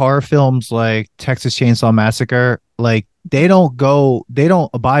where horror films like Texas Chainsaw Massacre, like they don't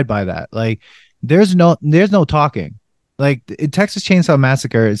abide by that. Like there's no talking. Like in Texas Chainsaw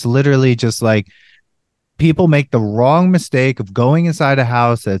Massacre, it's literally just like people make the wrong mistake of going inside a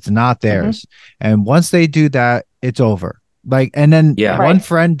house that's not theirs. And once they do that, it's over. Like, and then one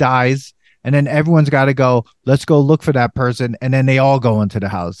friend dies. And then everyone's got to go, let's go look for that person. And then they all go into the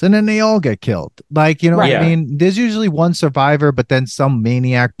house and then they all get killed. Like, you know what I mean? There's usually one survivor, but then some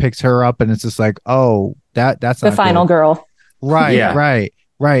maniac picks her up and it's just like, oh, that's the final girl. Right.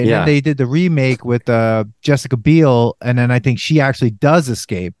 And then they did the remake with Jessica Biel. And then I think she actually does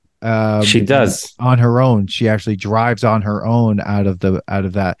escape. She does on her own. She actually drives on her own out of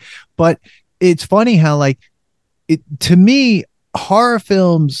that. But it's funny how like to me, horror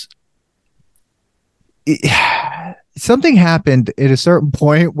films, something happened at a certain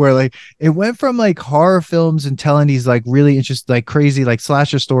point where like it went from like horror films and telling these like really interesting, like crazy, like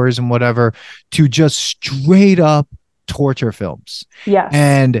slasher stories and whatever to just straight up torture films. Yes.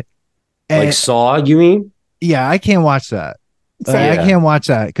 And like Saw, you mean? Yeah, I can't watch that. I can't watch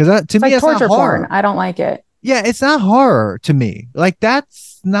that because to me, it's torture not horror. porn. I don't like it. Yeah, it's not horror to me. Like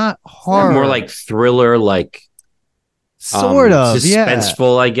that's not horror. More like thriller, like Sort of,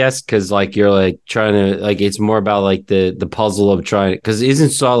 suspenseful, I guess, because like you're like trying to like it's more about like the puzzle of trying, because isn't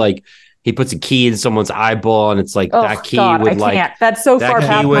so like he puts a key in someone's eyeball and it's like that key would like that's so far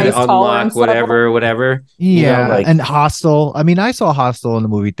that key would unlock whatever. Yeah, like, and Hostel. I mean, I saw Hostel in the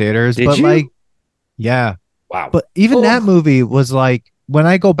movie theaters, but you? Like, yeah, wow. But even that movie was like, when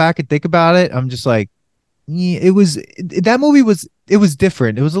I go back and think about it, I'm just like, yeah, it was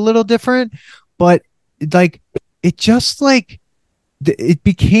different. It was a little different, but like. It just like it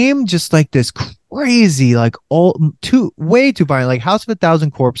became just like this crazy, like way too violent. Like House of a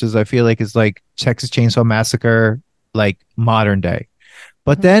Thousand Corpses, I feel like is like Texas Chainsaw Massacre, like modern day.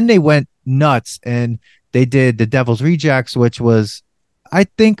 But then they went nuts and they did The Devil's Rejects, which was, I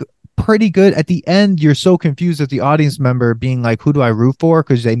think, pretty good. At the end, you're so confused as the audience member, being like, who do I root for?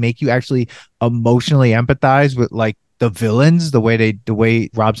 Because they make you actually emotionally empathize with like the villains, the way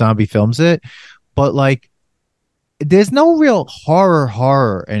Rob Zombie films it. But like, there's no real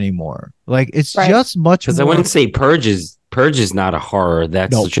horror anymore. Like it's just much, because I wouldn't say Purge is not a horror.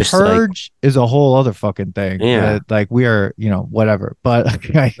 That's just Purge is a whole other fucking thing. Yeah, like we are, whatever. But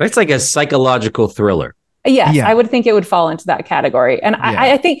it's like a psychological thriller. Yes, I would think it would fall into that category. And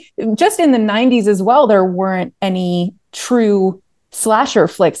I think just in the 90s as well, there weren't any true slasher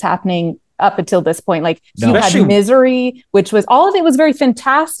flicks happening up until this point. Like you had Misery, which was, all of it was very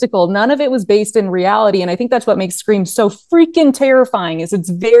fantastical. None of it was based in reality. And I think that's what makes Scream so freaking terrifying, is it's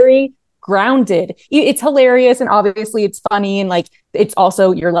very grounded. It's hilarious. And obviously it's funny. And like, it's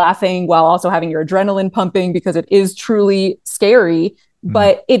also, you're laughing while also having your adrenaline pumping because it is truly scary,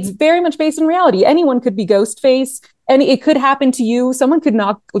 but it's very much based in reality. Anyone could be Ghostface and it could happen to you. Someone could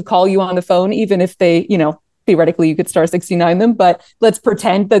call you on the phone, even if they, theoretically you could star 69 them, but let's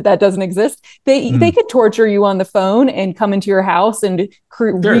pretend that doesn't exist. They could torture you on the phone and come into your house and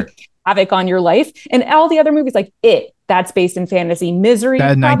wreak havoc on your life. And all the other movies like that's based in fantasy. Misery,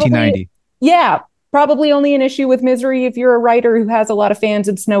 that 1990. Yeah, probably only an issue with Misery if you're a writer who has a lot of fans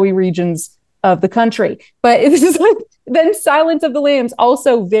in snowy regions of the country. But it's just like, then Silence of the Lambs,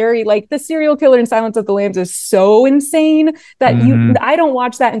 also very like, the serial killer in Silence of the Lambs is so insane that I don't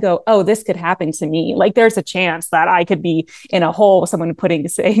watch that and go, oh, this could happen to me. Like there's a chance that I could be in a hole, someone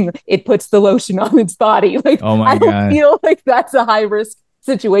saying it puts the lotion on its body. Like, oh my God. I don't feel like that's a high risk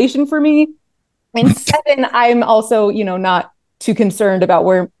situation for me. And 7, I'm also, not too concerned about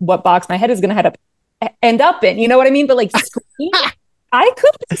what box my head is going to end up in. You know what I mean? But like Scream, I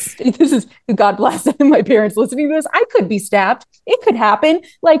could, this is, God bless my parents listening to this, I could be stabbed. It could happen.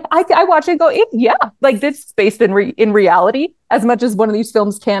 Like I watch it and go, like this is based in reality as much as one of these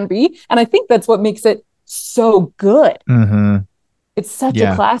films can be. And I think that's what makes it so good. It's such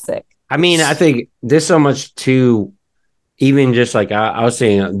a classic. I mean, I think there's so much to, even just like I was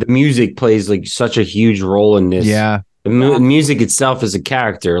saying, the music plays like such a huge role in this. Yeah. The music itself is a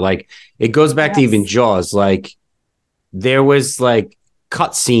character. Like it goes back to even Jaws. Like there was like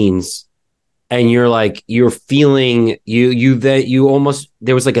cut scenes and you're feeling you almost,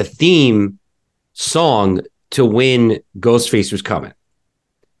 there was like a theme song to when Ghostface was coming,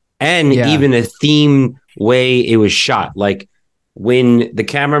 and even a theme way it was shot, like when the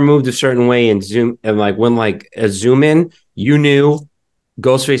camera moved a certain way and zoom, and like when like a zoom in, you knew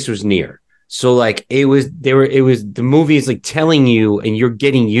Ghostface was near. So like it was the movie is like telling you, and you're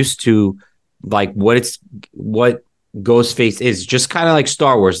getting used to like what Ghostface is, just kind of like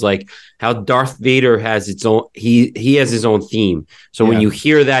Star Wars, like how Darth Vader has its own, he has his own theme. So when you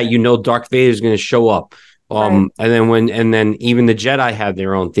hear that, Darth Vader is going to show up. And then even the Jedi have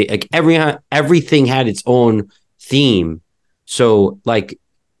their own thing. Like everything had its own theme. So like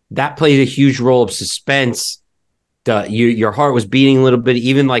that plays a huge role of suspense. Your heart was beating a little bit,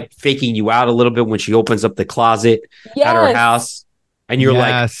 even like faking you out a little bit when she opens up the closet at her house, and you're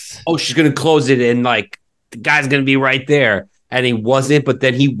like, oh, she's going to close it, and like the guy's going to be right there. And he wasn't, but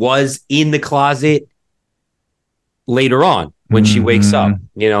then he was in the closet later on when she wakes up,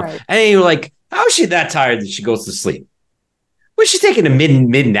 and you're like, how is she that tired that she goes to sleep? What's she taking a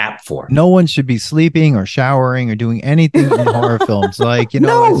mid nap for? No one should be sleeping or showering or doing anything in horror films. Like,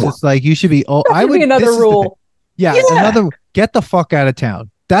 it's just like, you should be, I would, another rule. Another, get the fuck out of town.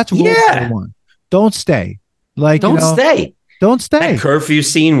 That's rule number 1. Don't stay. Like, don't stay. That curfew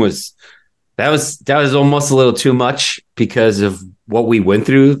scene was almost a little too much because of what we went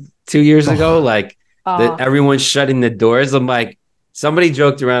through 2 years ago. Like everyone's shutting the doors. I'm like, somebody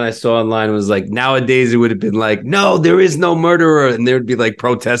joked around, I saw online, was like, nowadays it would have been like, no, there is no murderer, and there would be like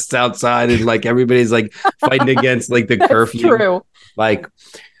protests outside, and like everybody's like fighting against like the curfew. True. Like,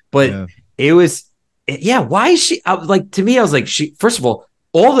 but it was, why is she, like, to me, I was like, first of all,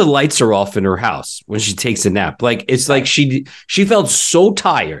 all the lights are off in her house when she takes a nap. Like it's like she felt so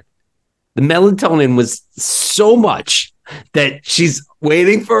tired. The melatonin was so much that she's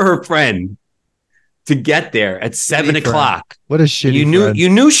waiting for her friend to get there at 7 o'clock. What a shitty friend. You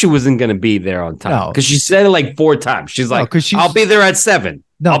knew she wasn't going to be there on time because she said it like 4 times. She's like, I'll be there at 7.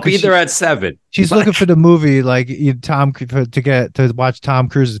 No, I'll be there at 7. She's looking for the movie like to watch Tom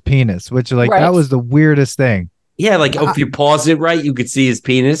Cruise's penis, which that was the weirdest thing. Yeah, like if you pause it right, you could see his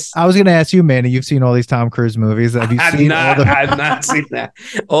penis. I was going to ask you, Manny, you've seen all these Tom Cruise movies. Have you seen I've not seen that.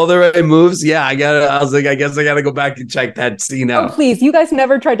 All the right moves. Yeah, I was like, I guess I got to go back and check that scene out. Oh, please. You guys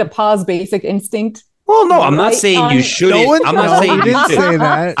never tried to pause Basic Instinct? Well, no, I'm not saying you shouldn't. I'm not saying you didn't say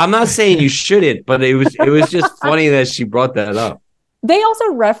that. I'm not saying you shouldn't, but it was just funny that she brought that up. They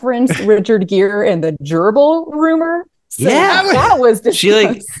also referenced Richard Gere and the gerbil rumor. So that was she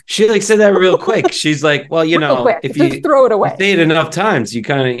said that real quick. She's like, well, if you just throw it away, say it enough times, you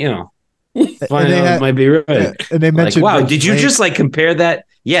kind of, find out it might be right. And they mentioned, wow, did you just compare that?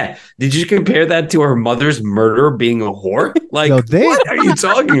 Yeah, did you compare that to her mother's murder being a whore? Like, what are you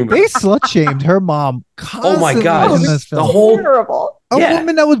talking about? They slut shamed her mom. Oh my god, in this film. the whole terrible. A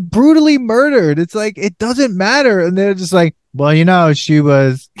woman that was brutally murdered. It's like it doesn't matter, and they're just like, well, she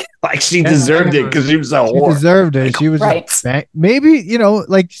was like she deserved it because she was a whore. She deserved it. She was maybe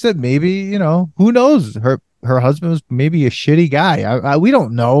like you said, maybe who knows? Her husband was maybe a shitty guy. We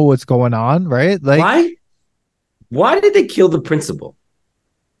don't know what's going on, right? Like why did they kill the principal?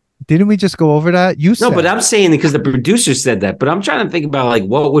 Didn't we just go over that? No, but I'm saying because the producer said that. But I'm trying to think about like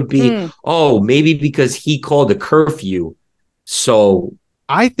what would be. Oh, maybe because he called a curfew. So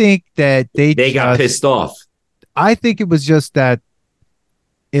I think that they got pissed off. I think it was just that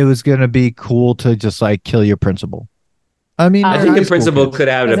it was going to be cool to just kill your principal. I mean, I think the principal could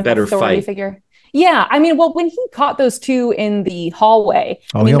have had a better fight. Figure. Yeah, I mean, well, when he caught those two in the hallway,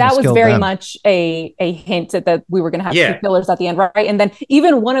 I mean, that was very much a hint that we were going to have two killers at the end, right? And then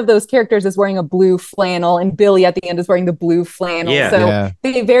even one of those characters is wearing a blue flannel, and Billy at the end is wearing the blue flannel. So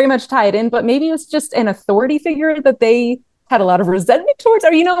they very much tie it in, but maybe it was just an authority figure that they had a lot of resentment towards,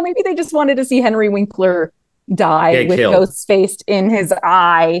 or maybe they just wanted to see Henry Winkler die with ghosts faced in his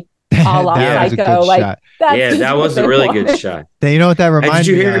eye. A la Psycho. That was a really good shot. You know what that reminds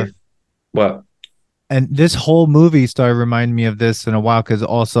me of? What? And this whole movie started reminding me of this in a while because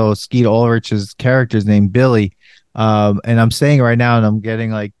also Skeet Ulrich's character is named Billy. And I'm saying it right now and I'm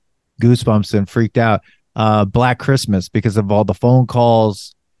getting goosebumps and freaked out. Black Christmas because of all the phone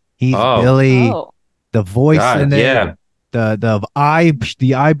calls. He's Billy. The voice in it.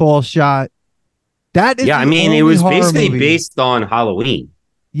 The eyeball shot. That is it was basically based on Halloween.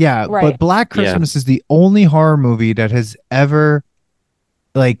 Yeah, but Black Christmas is the only horror movie that has ever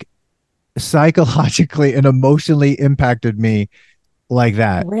psychologically and emotionally impacted me like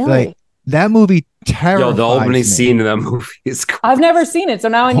that. Really? That movie terrifies the opening me. scene of that movie is crazy. I've never seen it, so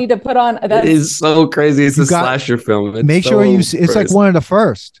now I need to put on that. It is so crazy. It's a slasher film. Make sure you see it's like one of the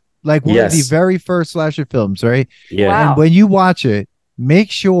first. One of the very first slasher films, right? Yeah. Wow. And when you watch it,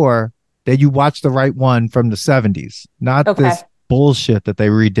 make sure that you watch the right one from the 70s, not this bullshit that they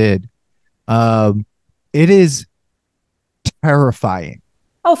redid. It is terrifying.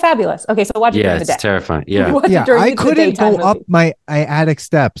 Oh, fabulous. Okay, so watch it during the day. It's terrifying. Yeah. I couldn't go up my attic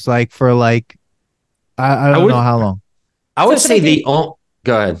steps I don't know how long. I would say go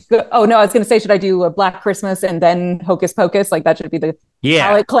ahead. Oh, no, I was going to say, should I do a Black Christmas and then Hocus Pocus? That should be the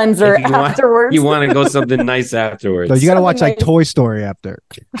palate cleanser afterwards. You want to go something nice afterwards. So you got to watch Toy Story after.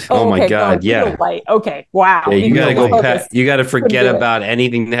 Oh my God. Yeah. Okay. Wow. Yeah, you got to go you got to forget about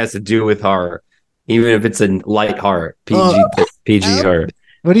anything that has to do with horror, even if it's a light horror, PG horror.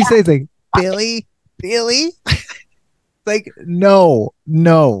 What do you say? It's like, Billy? No.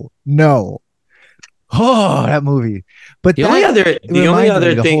 Oh, that movie. But the only other thing,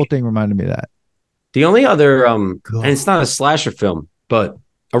 the whole thing reminded me of that. The only other, and it's not a slasher film, but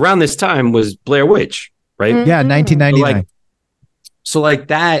around this time was Blair Witch, right? Mm-hmm. Yeah, 1999. So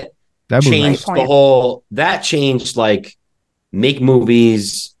that changed the whole. That changed make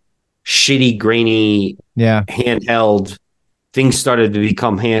movies, shitty, grainy, handheld. Things started to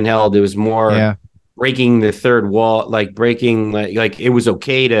become handheld. It was more breaking the third wall, breaking it was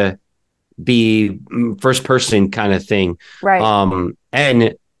okay to be first person kind of thing. Right.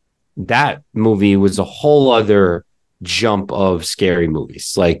 And that movie was a whole other jump of scary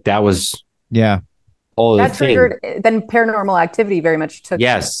movies. That was all that the triggered. Then Paranormal Activity very much took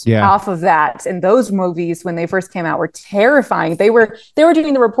off of that. And those movies, when they first came out, were terrifying. They were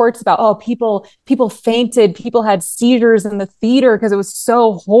doing the reports about people fainted, people had seizures in the theater because it was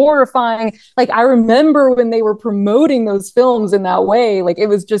so horrifying. Like, I remember when they were promoting those films in that way, like, it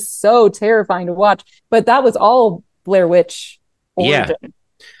was just so terrifying to watch. But that was all Blair Witch origin. Yeah.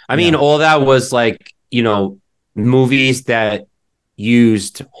 I mean, all that was like, movies that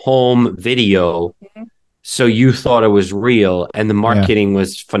used home video. So you thought it was real, and the marketing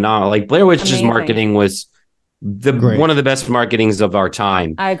was phenomenal. Like Blair Witch's marketing was one of the best marketings of our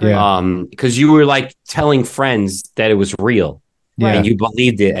time. I agree. Because you were like telling friends that it was real, and you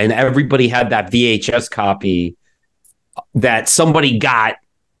believed it, and everybody had that VHS copy that somebody got,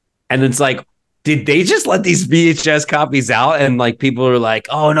 and it's like, did they just let these VHS copies out? And like people are like,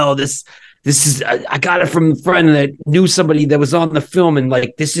 oh no, this is, I got it from a friend that knew somebody that was on the film, and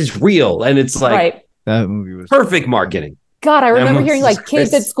like, this is real. And it's like, that movie was perfect marketing. God, I remember hearing like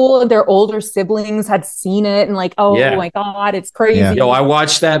kids at school and their older siblings had seen it and like, oh my God, it's crazy. Yeah. Yo, I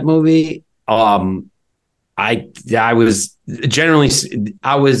watched that movie. I was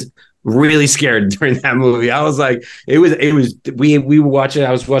really scared during that movie. I was like, we were watching.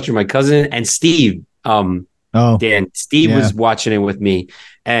 I was watching my cousin and Steve. Steve was watching it with me,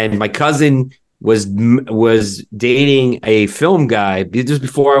 and my cousin was dating a film guy just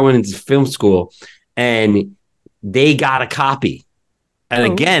before I went into film school, and they got a copy.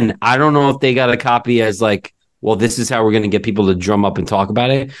 And again, I don't know if they got a copy as like, well, this is how we're going to get people to drum up and talk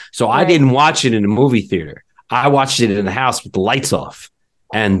about it. So I didn't watch it in a movie theater. I watched it in the house with the lights off.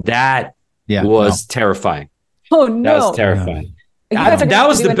 And that was terrifying. Oh, no. That was terrifying. That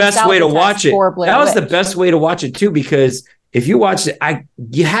was the best way to watch it. That was the best way to watch it, too, because if you watched it,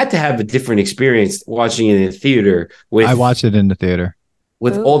 you had to have a different experience watching it in the theater. I watched it in the theater.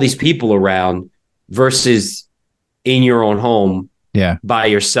 With all these people around versus in your own home by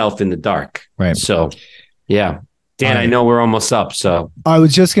yourself in the dark. Right. So, Dan, I know we're almost up. So I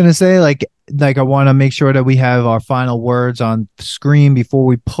was just going to say, like I want to make sure that we have our final words on screen before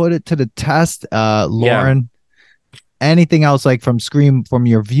we put it to the test. Lauren, anything else like from Scream, from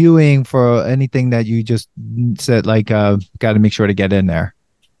your viewing, for anything that you just said, like, got to make sure to get in there?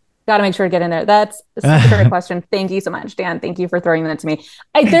 Got to make sure to get in there. That's such a great question. Thank you so much, Dan. Thank you for throwing that to me.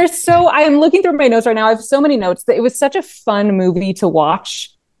 I am looking through my notes right now. I have so many notes. That it was such a fun movie to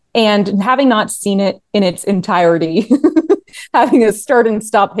watch, and having not seen it in its entirety, having a start and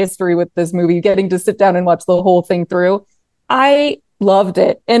stop history with this movie, getting to sit down and watch the whole thing through, I loved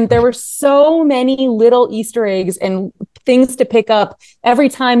it. And there were so many little Easter eggs and things to pick up every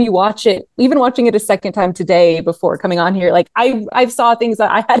time you watch it. Even watching it a second time today before coming on here, like I saw things that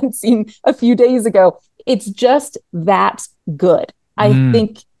I hadn't seen a few days ago. It's just that good. I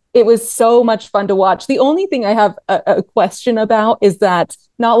think it was so much fun to watch. The only thing I have a question about is that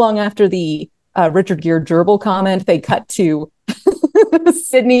not long after the Richard Gere gerbil comment, they cut to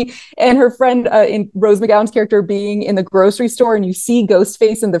Sydney and her friend in Rose McGowan's character being in the grocery store, and you see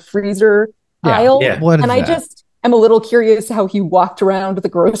Ghostface in the freezer aisle. Yeah. I'm a little curious how he walked around the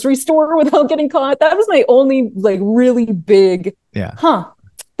grocery store without getting caught. That was my only like really big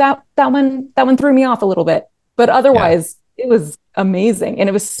that one threw me off a little bit. But otherwise it was amazing, and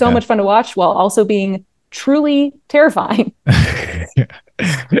it was so much fun to watch while also being truly terrifying.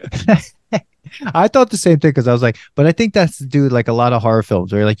 I thought the same thing, because I was like, but I think that's to do with like a lot of horror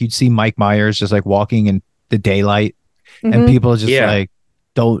films where like you'd see Mike Myers just like walking in the daylight and people just like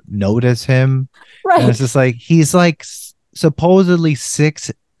don't notice him. Right. And it's just like, he's like supposedly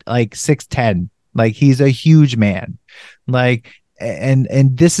 6'10". Like he's a huge man. Like,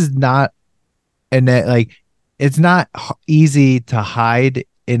 and this is not, and that like, it's not easy to hide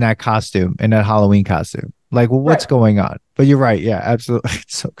in that costume, in that Halloween costume. Like, well, what's going on? But you're right. Yeah, absolutely.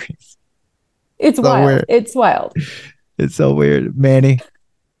 It's so crazy. It's so wild. Weird. It's wild. It's so weird. Manny,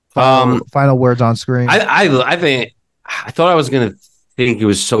 final words on screen. I think I thought I was gonna think it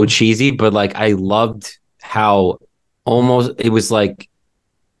was so cheesy, but like I loved how almost it was like,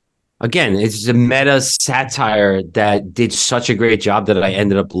 again, it's a meta satire that did such a great job that I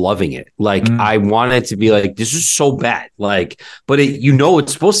ended up loving it. Like I wanted to be like, this is so bad. Like, but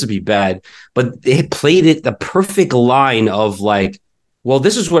it's supposed to be bad, but it played it the perfect line of like, well,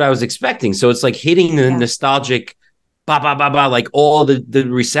 this is what I was expecting. So it's like hitting the nostalgic, like all the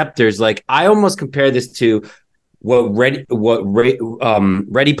receptors. Like I almost compare this to what Ready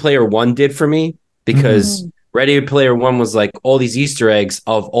Player One did for me, because Ready Player One was like all these Easter eggs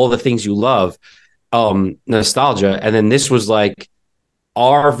of all the things you love, nostalgia, and then this was like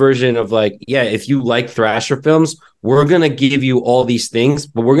our version of like, yeah, if you like Thrasher films, we're going to give you all these things,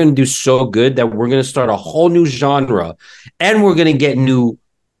 but we're going to do so good that we're going to start a whole new genre and we're going to get new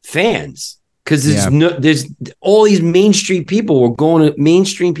fans. Because there's all these mainstream people. We're going to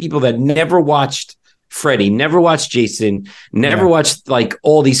mainstream people that never watched Freddy, never watched Jason, never watched like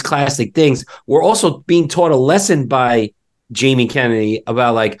all these classic things. We're also being taught a lesson by Jamie Kennedy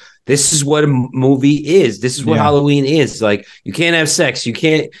about like, this is what a movie is. This is what Halloween is. Like, you can't have sex. You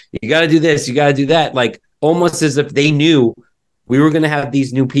got to do this. You got to do that. Like, almost as if they knew we were going to have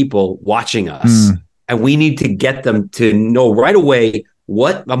these new people watching us, and we need to get them to know right away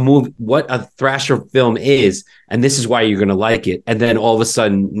what a Thrasher film is, and this is why you're going to like it. And then all of a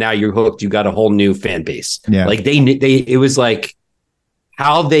sudden, now you're hooked. You got a whole new fan base. Yeah, like it was like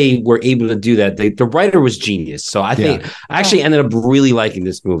how they were able to do that. The writer was genius. So I think I actually ended up really liking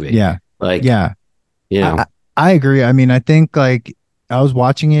this movie. Yeah, like I agree. I mean, I think like I was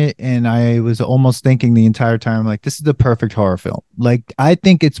watching it and I was almost thinking the entire time, like, this is the perfect horror film. Like, I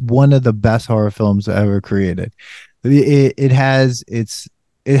think it's one of the best horror films ever created. It has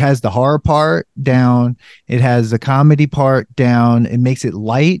the horror part down. It has the comedy part down. It makes it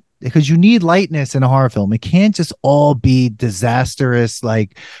light because you need lightness in a horror film. It can't just all be disastrous,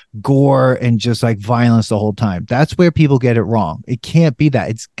 like gore and just like violence the whole time. That's where people get it wrong. It can't be that.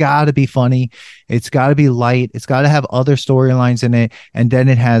 It's got to be funny. It's got to be light. It's got to have other storylines in it. And then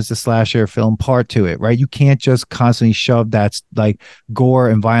it has the slasher film part to it, right? You can't just constantly shove that like gore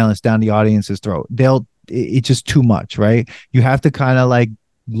and violence down the audience's throat. It's just too much, right? You have to kind of like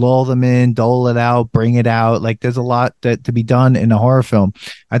lull them in, dole it out, bring it out. Like, there's a lot to be done in a horror film.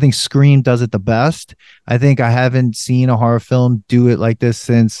 I think Scream does it the best. I think I haven't seen a horror film do it like this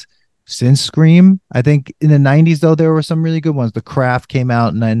since Scream. I think in the 90s though, there were some really good ones. The Craft came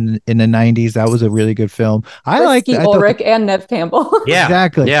out in the 90s. That was a really good film. Ulrich and Nev Campbell. Yeah,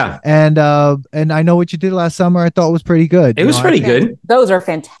 exactly. Yeah, and I Know What You Did Last Summer. I thought was pretty good. It was pretty good. Those are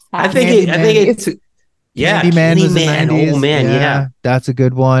fantastic. I think it's. Yeah, Candyman was the 90s. Oh man, yeah, that's a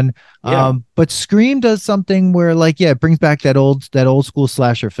good one. Yeah. But Scream does something where, like, it brings back that old school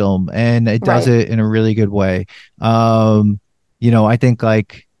slasher film, and it does it in a really good way. I think I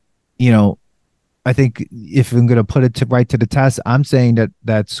think if I'm gonna put it right to the test, I'm saying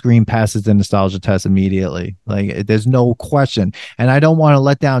that Scream passes the nostalgia test immediately. Like, there's no question. And I don't want to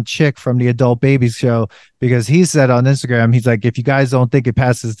let down Chick from the Adult Babies show, because he said on Instagram, he's like, if you guys don't think it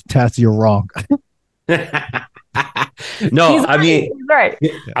passes the test, you're wrong. No, I mean, right.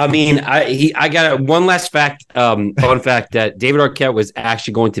 I got one last fact, fun fact, that David Arquette was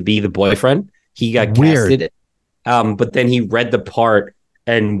actually going to be the boyfriend. He got casted, but then he read the part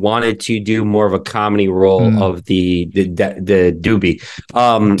and wanted to do more of a comedy role of the doobie.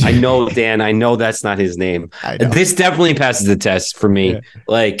 I know, Dan, I know that's not his name. This definitely passes the test for me. Yeah.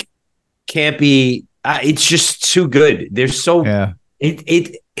 Like, can't be. It's just too good. There's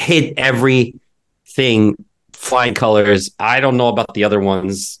it hit everything. Flying colors. I don't know about the other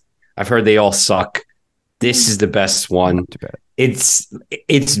ones. I've heard they all suck. This is the best one. It's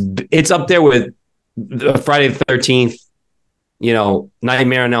up there with Friday the 13th,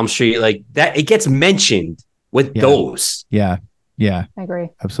 Nightmare on Elm Street, like that. It gets mentioned with those. Yeah. I agree.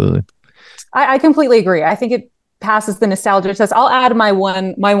 Absolutely. I completely agree. I think it passes the nostalgia test. I'll add my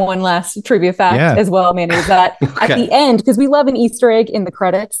one last trivia fact as well, Manny, is that at the end, because we love an Easter egg in the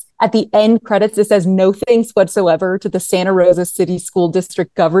credits, at the end credits, it says no thanks whatsoever to the Santa Rosa City School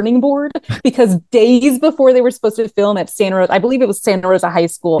District Governing Board, because days before they were supposed to film at Santa Rosa, I believe it was Santa Rosa High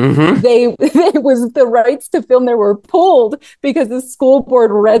School, the rights to film there were pulled because the school board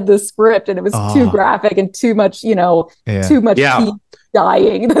read the script and it was too graphic and too much, too much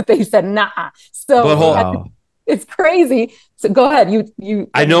dying, that they said, nah. So it's crazy. So go ahead. You.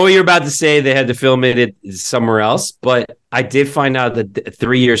 I know what you're about to say. They had to film it somewhere else, but I did find out that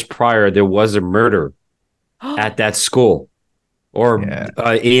 3 years prior there was a murder at that school or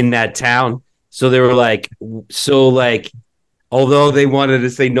in that town. So they were like, although they wanted to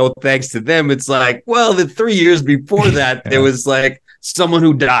say no thanks to them, it's like, well, the 3 years before that there was like someone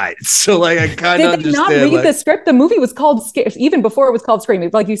who died. So like, I kind of understand. Did they not read the script? The movie was called even before it was called Scream.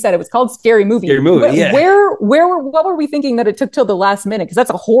 Like you said, it was called Scary Movie. Scary Movie. What were we thinking that it took till the last minute? Because that's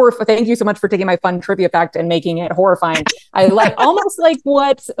a horror. Thank you so much for taking my fun trivia fact and making it horrifying. I like almost like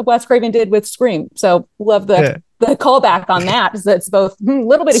what Wes Craven did with Scream. So love the callback on that. So it's both a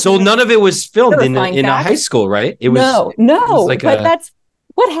little bit. So none of it was filmed in a high school, right? It was no. Like that's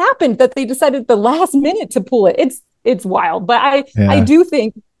what happened, that they decided the last minute to pull it. It's wild, but I do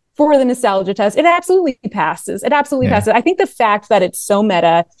think for the nostalgia test, it absolutely passes. Passes. I think the fact that it's so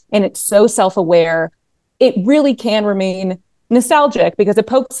meta and it's so self-aware, it really can remain nostalgic because it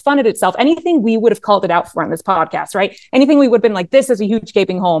pokes fun at itself. Anything we would have called it out for on this podcast, right? Anything we would have been like, this is a huge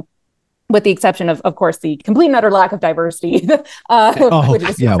gaping hole, with the exception of course, the complete and utter lack of diversity, which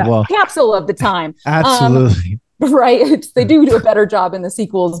is capsule of the time. Absolutely. Right. They do a better job in the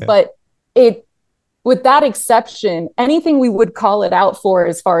sequels, but with that exception, anything we would call it out for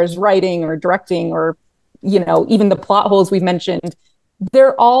as far as writing or directing or, even the plot holes we've mentioned,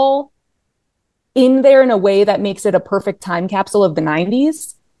 they're all in there in a way that makes it a perfect time capsule of the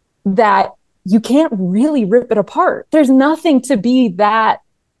 90s that you can't really rip it apart. There's nothing to be that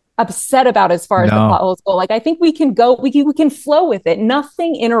upset about as far as the plot holes go. Like, I think we can flow with it.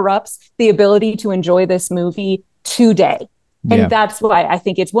 Nothing interrupts the ability to enjoy this movie today. And that's why I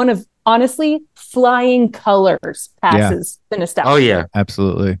think it's one of, honestly, flying colors passes the nostalgia. Oh, yeah.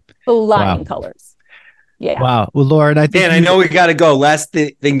 Absolutely. Flying colors. Yeah. Wow. Well, Lauren, I think I know we got to go. Last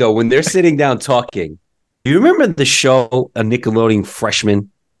thing, though, when they're sitting down talking, do you remember the show, A Nickelodeon Freshman?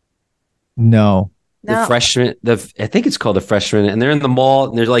 No. The Freshman, I think it's called The Freshman, and they're in the mall,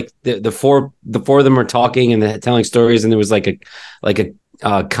 and there's like the four of them are talking and they're telling stories, and there was like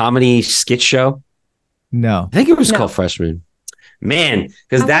a comedy skit show. No. I think it was called Freshman. Man,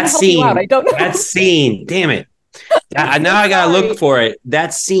 because that scene, damn it. Now I gotta look for it.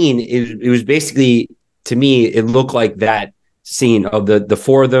 That scene, it was basically, to me, it looked like that scene of the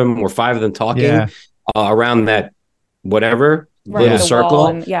four of them or five of them talking around that whatever little circle.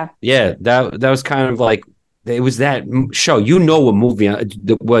 And, that was kind of like, it was that show. What movie,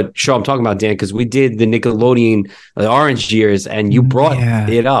 what show I'm talking about, Dan? Because we did the Nickelodeon Orange Years, and you brought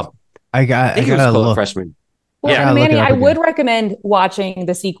it up. I think it was called Freshman. Well, Manny, I would recommend watching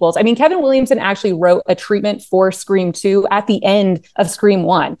the sequels. I mean, Kevin Williamson actually wrote a treatment for Scream 2 at the end of Scream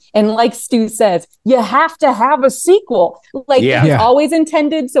 1. And like Stu says, you have to have a sequel. Like, it was always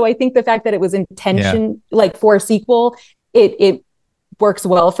intended. So I think the fact that it was intention, like for a sequel, it works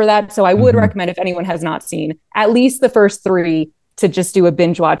well for that. So I would recommend, if anyone has not seen at least the first three, to just do a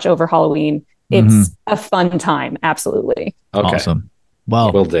binge watch over Halloween. It's a fun time. Absolutely. Okay. Awesome.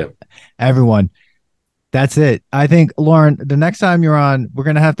 Well, will do. Everyone. That's it. I think, Lauren, the next time you're on, we're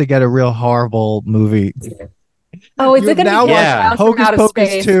going to have to get a real horrible movie. Oh, is it going to be Hocus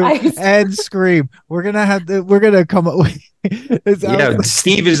Pocus 2 and Scream? We're going to come up with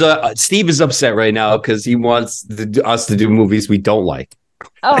Steve is upset right now because he wants us to do movies we don't like.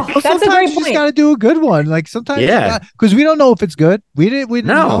 Oh, that's a great point. You just got to do a good one. Like, sometimes, because we don't know if it's good. We didn't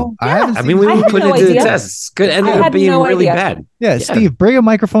know. I mean, we put it to the test. It's good. Ended up being really bad. Yeah, Steve, bring a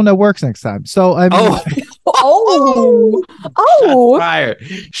microphone that works next time. So I mean,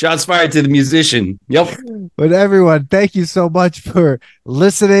 Shots fired to the musician. Yep. But everyone, thank you so much for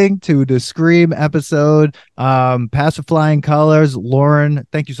listening to the Scream episode. Pass with Flying Colors. Lauren,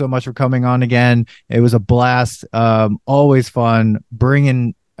 thank you so much for coming on again. It was a blast. Always fun.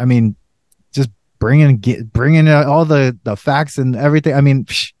 Bringing all the facts and everything. I mean,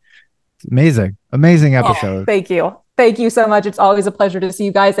 it's amazing episode. Thank you so much. It's always a pleasure to see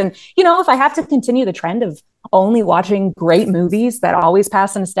you guys. And if I have to continue the trend of only watching great movies that always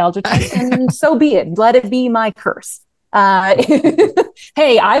pass a nostalgia test, and so be it. Let it be my curse.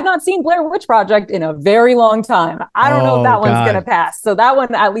 Hey, I've not seen Blair Witch Project in a very long time. I don't know if that one's going to pass. So that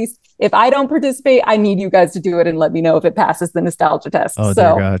one, at least, if I don't participate, I need you guys to do it and let me know if it passes the nostalgia test. Oh,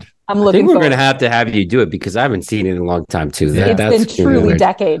 dear God. I'm looking. I think we're going to have you do it because I haven't seen it in a long time too. It's been truly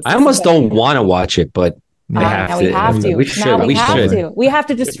decades. I almost don't want to watch it, but we have to. We have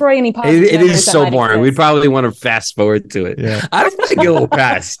to destroy any positive. It is so boring. We'd probably want to fast forward to it. Yeah. I don't think it will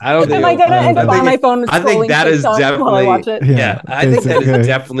pass. I don't think. Am I gonna end up on my phone? I think that is definitely. I think that is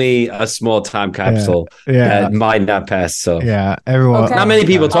definitely a small time capsule that might not pass. So everyone. Not many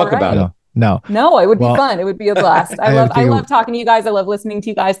people talk about it. No, it would be fun. It would be a blast. I love talking to you guys. I love listening to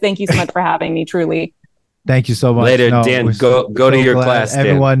you guys. Thank you so much for having me. Truly. Thank you so much. Later, Dan. Go to your class, Dan.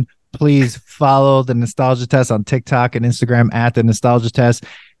 Everyone. Please follow the Nostalgia Test on TikTok and Instagram at the Nostalgia Test.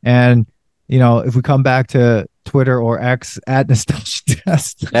 And, if we come back to Twitter or X at Nostalgia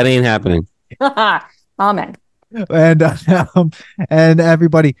Test. That ain't happening. Amen. And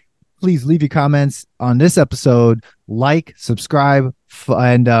everybody, please leave your comments on this episode. Like, subscribe,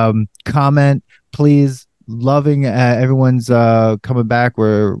 and comment. Please. Loving everyone's coming back.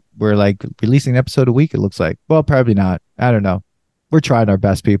 We're like releasing an episode a week, it looks like. Well, probably not. I don't know. We're trying our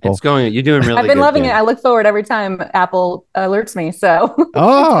best, people. You're doing really good. I've been loving it. I look forward every time Apple alerts me. So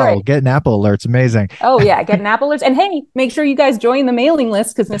getting Apple alerts. Amazing. Oh, yeah. Getting Apple alerts. And hey, make sure you guys join the mailing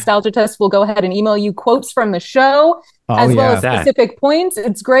list because Nostalgia Test will go ahead and email you quotes from the show as well as specific points.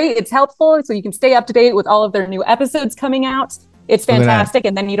 It's great. It's helpful. So you can stay up to date with all of their new episodes coming out. It's fantastic,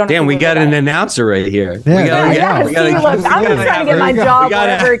 and then you don't. Damn, we got an announcer right here. Yeah, I'm just trying to get my job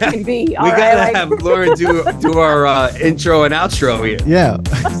wherever it can be. We gotta have Lauren do our intro and outro here. Yeah,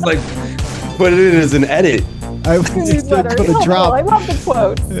 it's like put it in as an edit. I just put a drop. I love the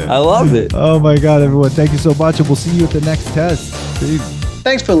quotes. Yeah. I love it. Oh my God, everyone! Thank you so much, and we'll see you at the next test. Peace.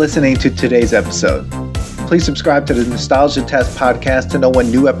 Thanks for listening to today's episode. Please subscribe to the Nostalgia Test podcast to know when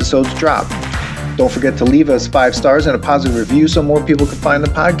new episodes drop. Don't forget to leave us 5 stars and a positive review so more people can find the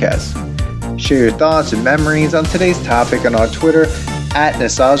podcast. Share your thoughts and memories on today's topic on our Twitter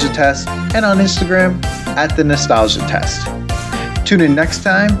 @NostalgiaTest and on Instagram @TheNostalgiaTest. Tune in next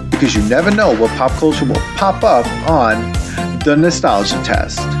time because you never know what pop culture will pop up on The Nostalgia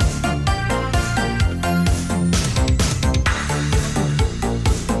Test.